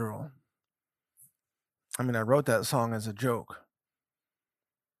be literal. I mean, I wrote that song as a joke.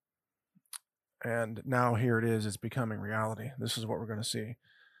 And now here it is, it's becoming reality. This is what we're going to see.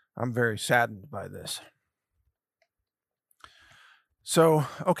 I'm very saddened by this. So,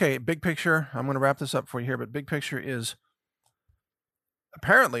 okay, big picture. I'm going to wrap this up for you here, but big picture is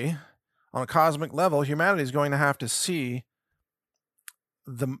apparently on a cosmic level, humanity is going to have to see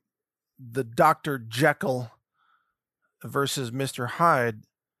the Dr. Jekyll versus Mr. Hyde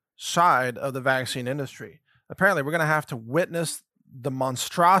side of the vaccine industry. Apparently, we're going to have to witness the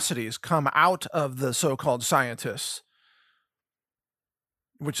monstrosities come out of the so-called scientists,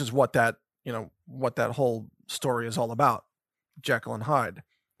 which is what that whole story is all about. Jekyll and Hyde.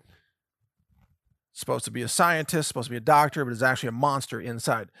 Supposed to be a scientist, supposed to be a doctor, but is actually a monster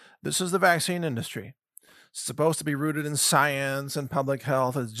inside. This is the vaccine industry. It's supposed to be rooted in science and public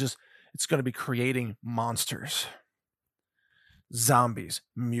health. It's going to be creating monsters. Zombies,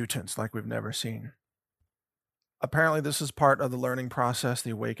 mutants like we've never seen. Apparently, this is part of the learning process,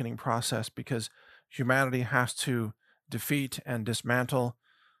 the awakening process, because humanity has to defeat and dismantle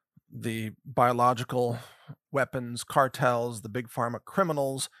the biological weapons, cartels, the big pharma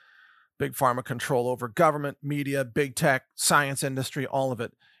criminals, big pharma control over government, media, big tech, science industry, all of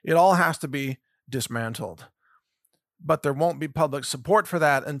it. It all has to be dismantled. But there won't be public support for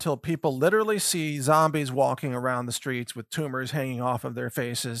that until people literally see zombies walking around the streets with tumors hanging off of their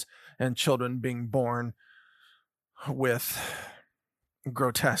faces and children being born with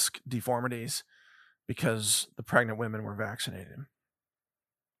grotesque deformities because the pregnant women were vaccinated.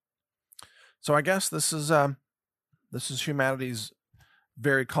 So I guess this is humanity's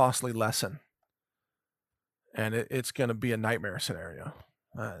very costly lesson, and it's going to be a nightmare scenario.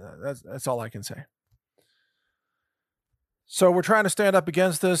 That's all I can say. So we're trying to stand up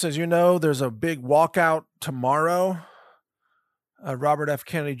against this. As you know, there's a big walkout tomorrow. Robert F.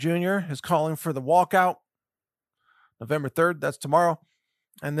 Kennedy Jr. is calling for the walkout. November 3rd, that's tomorrow.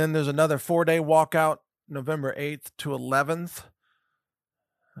 And then there's another 4-day walkout, November 8th to 11th,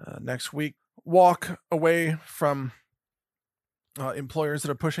 next week. Walk away from employers that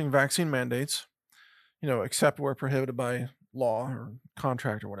are pushing vaccine mandates, except where prohibited by law or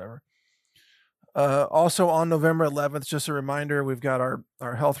contract or whatever. Also on November 11th, just a reminder, we've got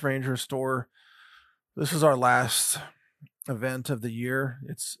our Health Ranger store. This is our last event of the year.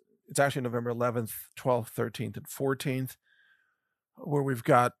 It's actually November 11th, 12th, 13th, and 14th, where we've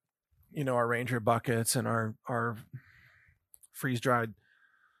got, our Ranger buckets and our freeze-dried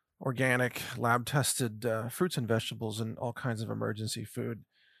organic lab tested fruits and vegetables and all kinds of emergency food.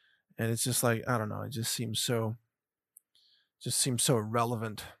 And it's just like, I don't know, it just seems so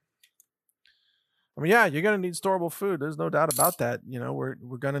irrelevant. I mean, yeah, you're going to need storable food. There's no doubt about that. We're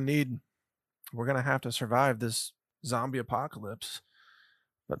going to have to survive this zombie apocalypse.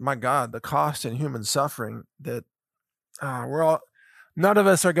 But my God, the cost in human suffering that none of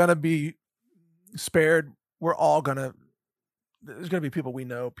us are going to be spared. There's going to be people we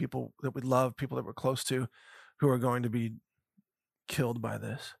know, people that we love, people that we're close to, who are going to be killed by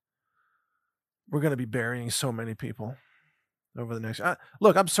this. We're going to be burying so many people over the next.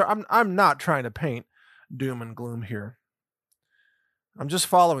 Look, I'm sorry. I'm not trying to paint doom and gloom here. I'm just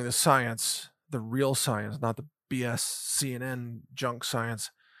following the science, the real science, not the BS CNN junk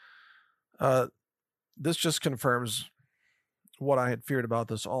science. This just confirms what I had feared about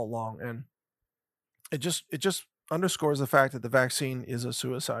this all along, and it just underscores the fact that the vaccine is a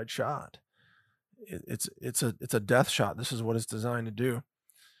suicide shot. It's a death shot. This is what it's designed to do,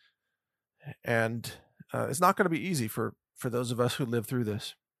 and it's not going to be easy for those of us who live through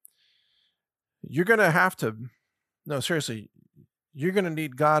this. You're going to have to, no, seriously, you're going to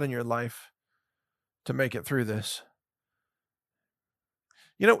need God in your life to make it through this.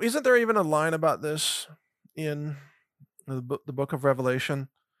 Isn't there even a line about this in the book of Revelation?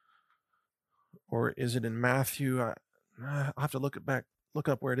 Or is it in Matthew? I'll have to look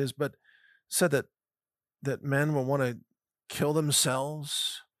up where it is, but it said that men will want to kill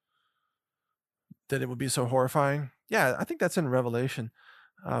themselves, that it would be so horrifying. Yeah, I think that's in Revelation.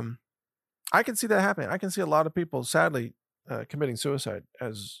 I can see that happening. I can see a lot of people, sadly, committing suicide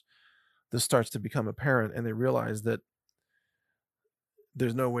as this starts to become apparent, and they realize that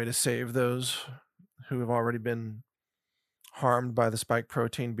there's no way to save those who have already been harmed by the spike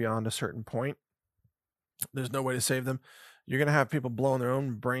protein beyond a certain point. There's no way to save them. You're going to have people blowing their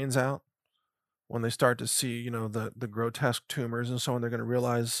own brains out when they start to see, the grotesque tumors and so on. They're going to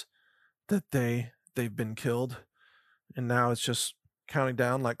realize that they've been killed, and now it's just counting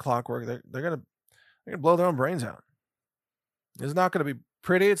down like clockwork. They're going to blow their own brains out. It's not going to be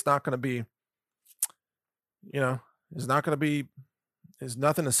pretty. It's not going to be, it's not going to be. There's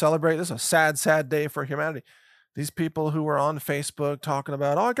nothing to celebrate. This is a sad, sad day for humanity. These people who were on Facebook talking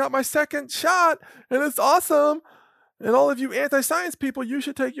about, I got my second shot and it's awesome. And all of you anti-science people, you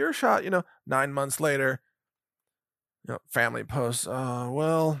should take your shot. 9 months later, family posts,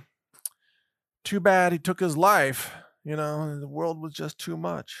 well, too bad he took his life. The world was just too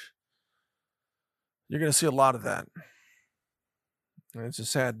much. You're going to see a lot of that. And it's a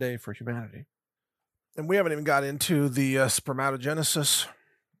sad day for humanity. And we haven't even got into the spermatogenesis.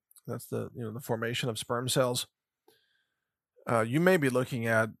 That's the formation of sperm cells. You may be looking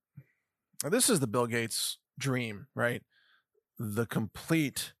at, this is the Bill Gates dream, right? The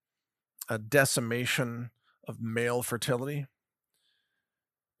complete decimation of male fertility.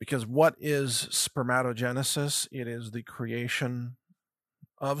 Because what is spermatogenesis? It is the creation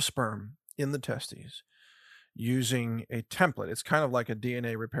of sperm in the testes using a template. It's kind of like a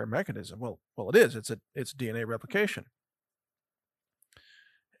DNA repair mechanism. Well, it is. It's DNA replication.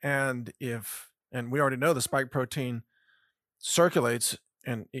 And we already know the spike protein circulates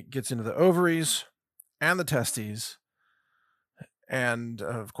and it gets into the ovaries and the testes and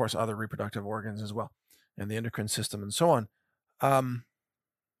of course other reproductive organs as well, and the endocrine system and so on.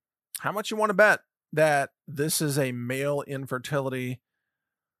 How much you want to bet that this is a male infertility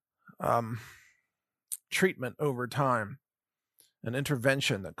treatment over time, an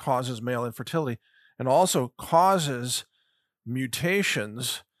intervention that causes male infertility and also causes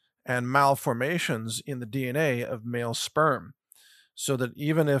mutations and malformations in the DNA of male sperm, so that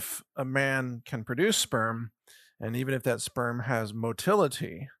even if a man can produce sperm, and even if that sperm has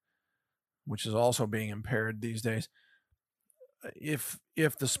motility, which is also being impaired these days, if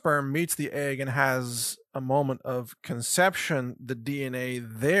the sperm meets the egg and has a moment of conception, the DNA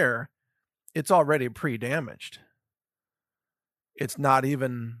there, it's already pre-damaged. It's not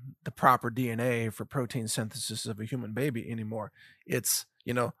even the proper DNA for protein synthesis of a human baby anymore. It's,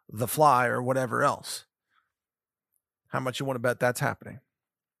 the fly or whatever else. How much you want to bet that's happening?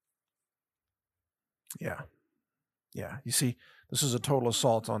 Yeah. You see, this is a total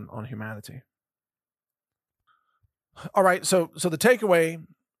assault on humanity. All right. So the takeaway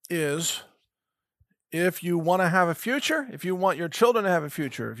is if you want to have a future, if you want your children to have a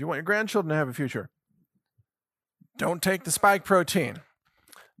future, if you want your grandchildren to have a future, don't take the spike protein.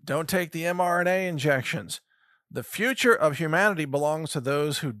 Don't take the mRNA injections. The future of humanity belongs to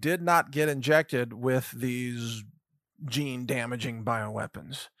those who did not get injected with these gene-damaging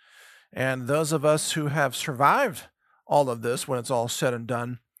bioweapons. And those of us who have survived all of this, when it's all said and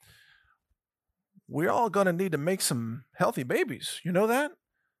done, we're all going to need to make some healthy babies. You know that?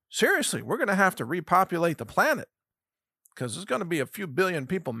 Seriously, we're going to have to repopulate the planet because there's going to be a few billion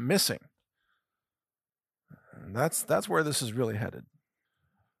people missing. And that's where this is really headed.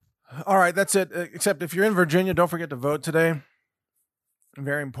 All right, that's it. Except if you're in Virginia, don't forget to vote today.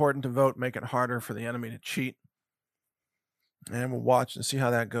 Very important to vote. Make it harder for the enemy to cheat. And we'll watch and see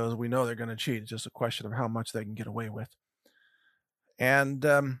how that goes. We know they're going to cheat. It's just a question of how much they can get away with. And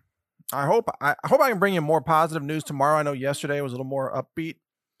I hope I can bring you more positive news tomorrow. I know yesterday was a little more upbeat.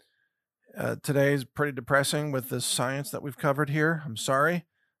 Today's pretty depressing with this science that we've covered here. I'm sorry.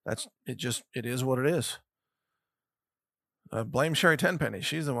 It is what it is. Blame Sherry Tenpenny.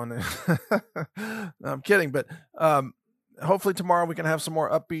 She's the one that no, I'm kidding, but hopefully tomorrow we can have some more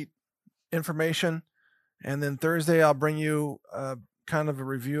upbeat information. And then Thursday, I'll bring you kind of a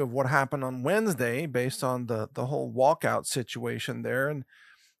review of what happened on Wednesday based on the whole walkout situation there. And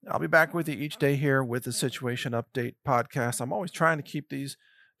I'll be back with you each day here with the Situation Update podcast. I'm always trying to keep these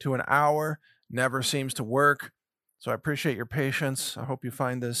to an hour. Never seems to work. So I appreciate your patience. I hope you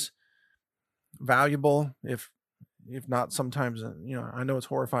find this valuable. If not, sometimes, I know it's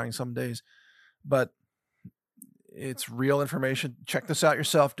horrifying some days, but it's real information. Check this out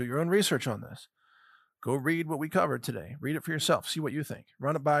yourself. Do your own research on this. Go read what we covered today. Read it for yourself. See what you think.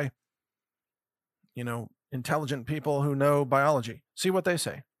 Run it by, intelligent people who know biology. See what they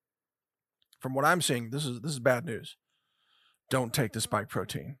say. From what I'm seeing, this is bad news. Don't take the spike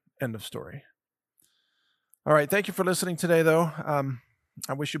protein. End of story. All right. Thank you for listening today, though.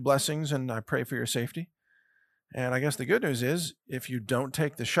 I wish you blessings and I pray for your safety. And I guess the good news is if you don't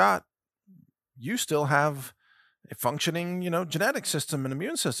take the shot, you still have a functioning, genetic system and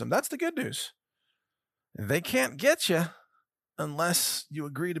immune system. That's the good news. They can't get you unless you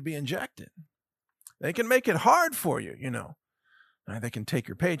agree to be injected. They can make it hard for you, They can take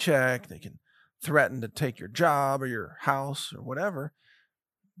your paycheck. They can threaten to take your job or your house or whatever.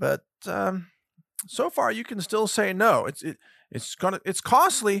 But so far, you can still say no. It's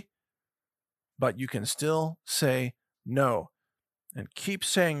costly, but you can still say no and keep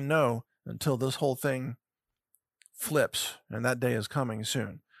saying no until this whole thing flips. And that day is coming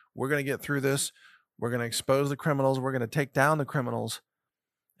soon. We're going to get through this. We're going to expose the criminals. We're going to take down the criminals.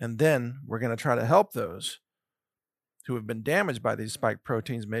 And then we're going to try to help those who have been damaged by these spike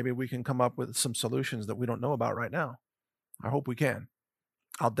proteins. Maybe we can come up with some solutions that we don't know about right now. I hope we can.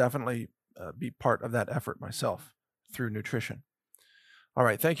 I'll definitely be part of that effort myself through nutrition. All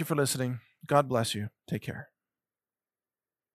right. Thank you for listening. God bless you. Take care.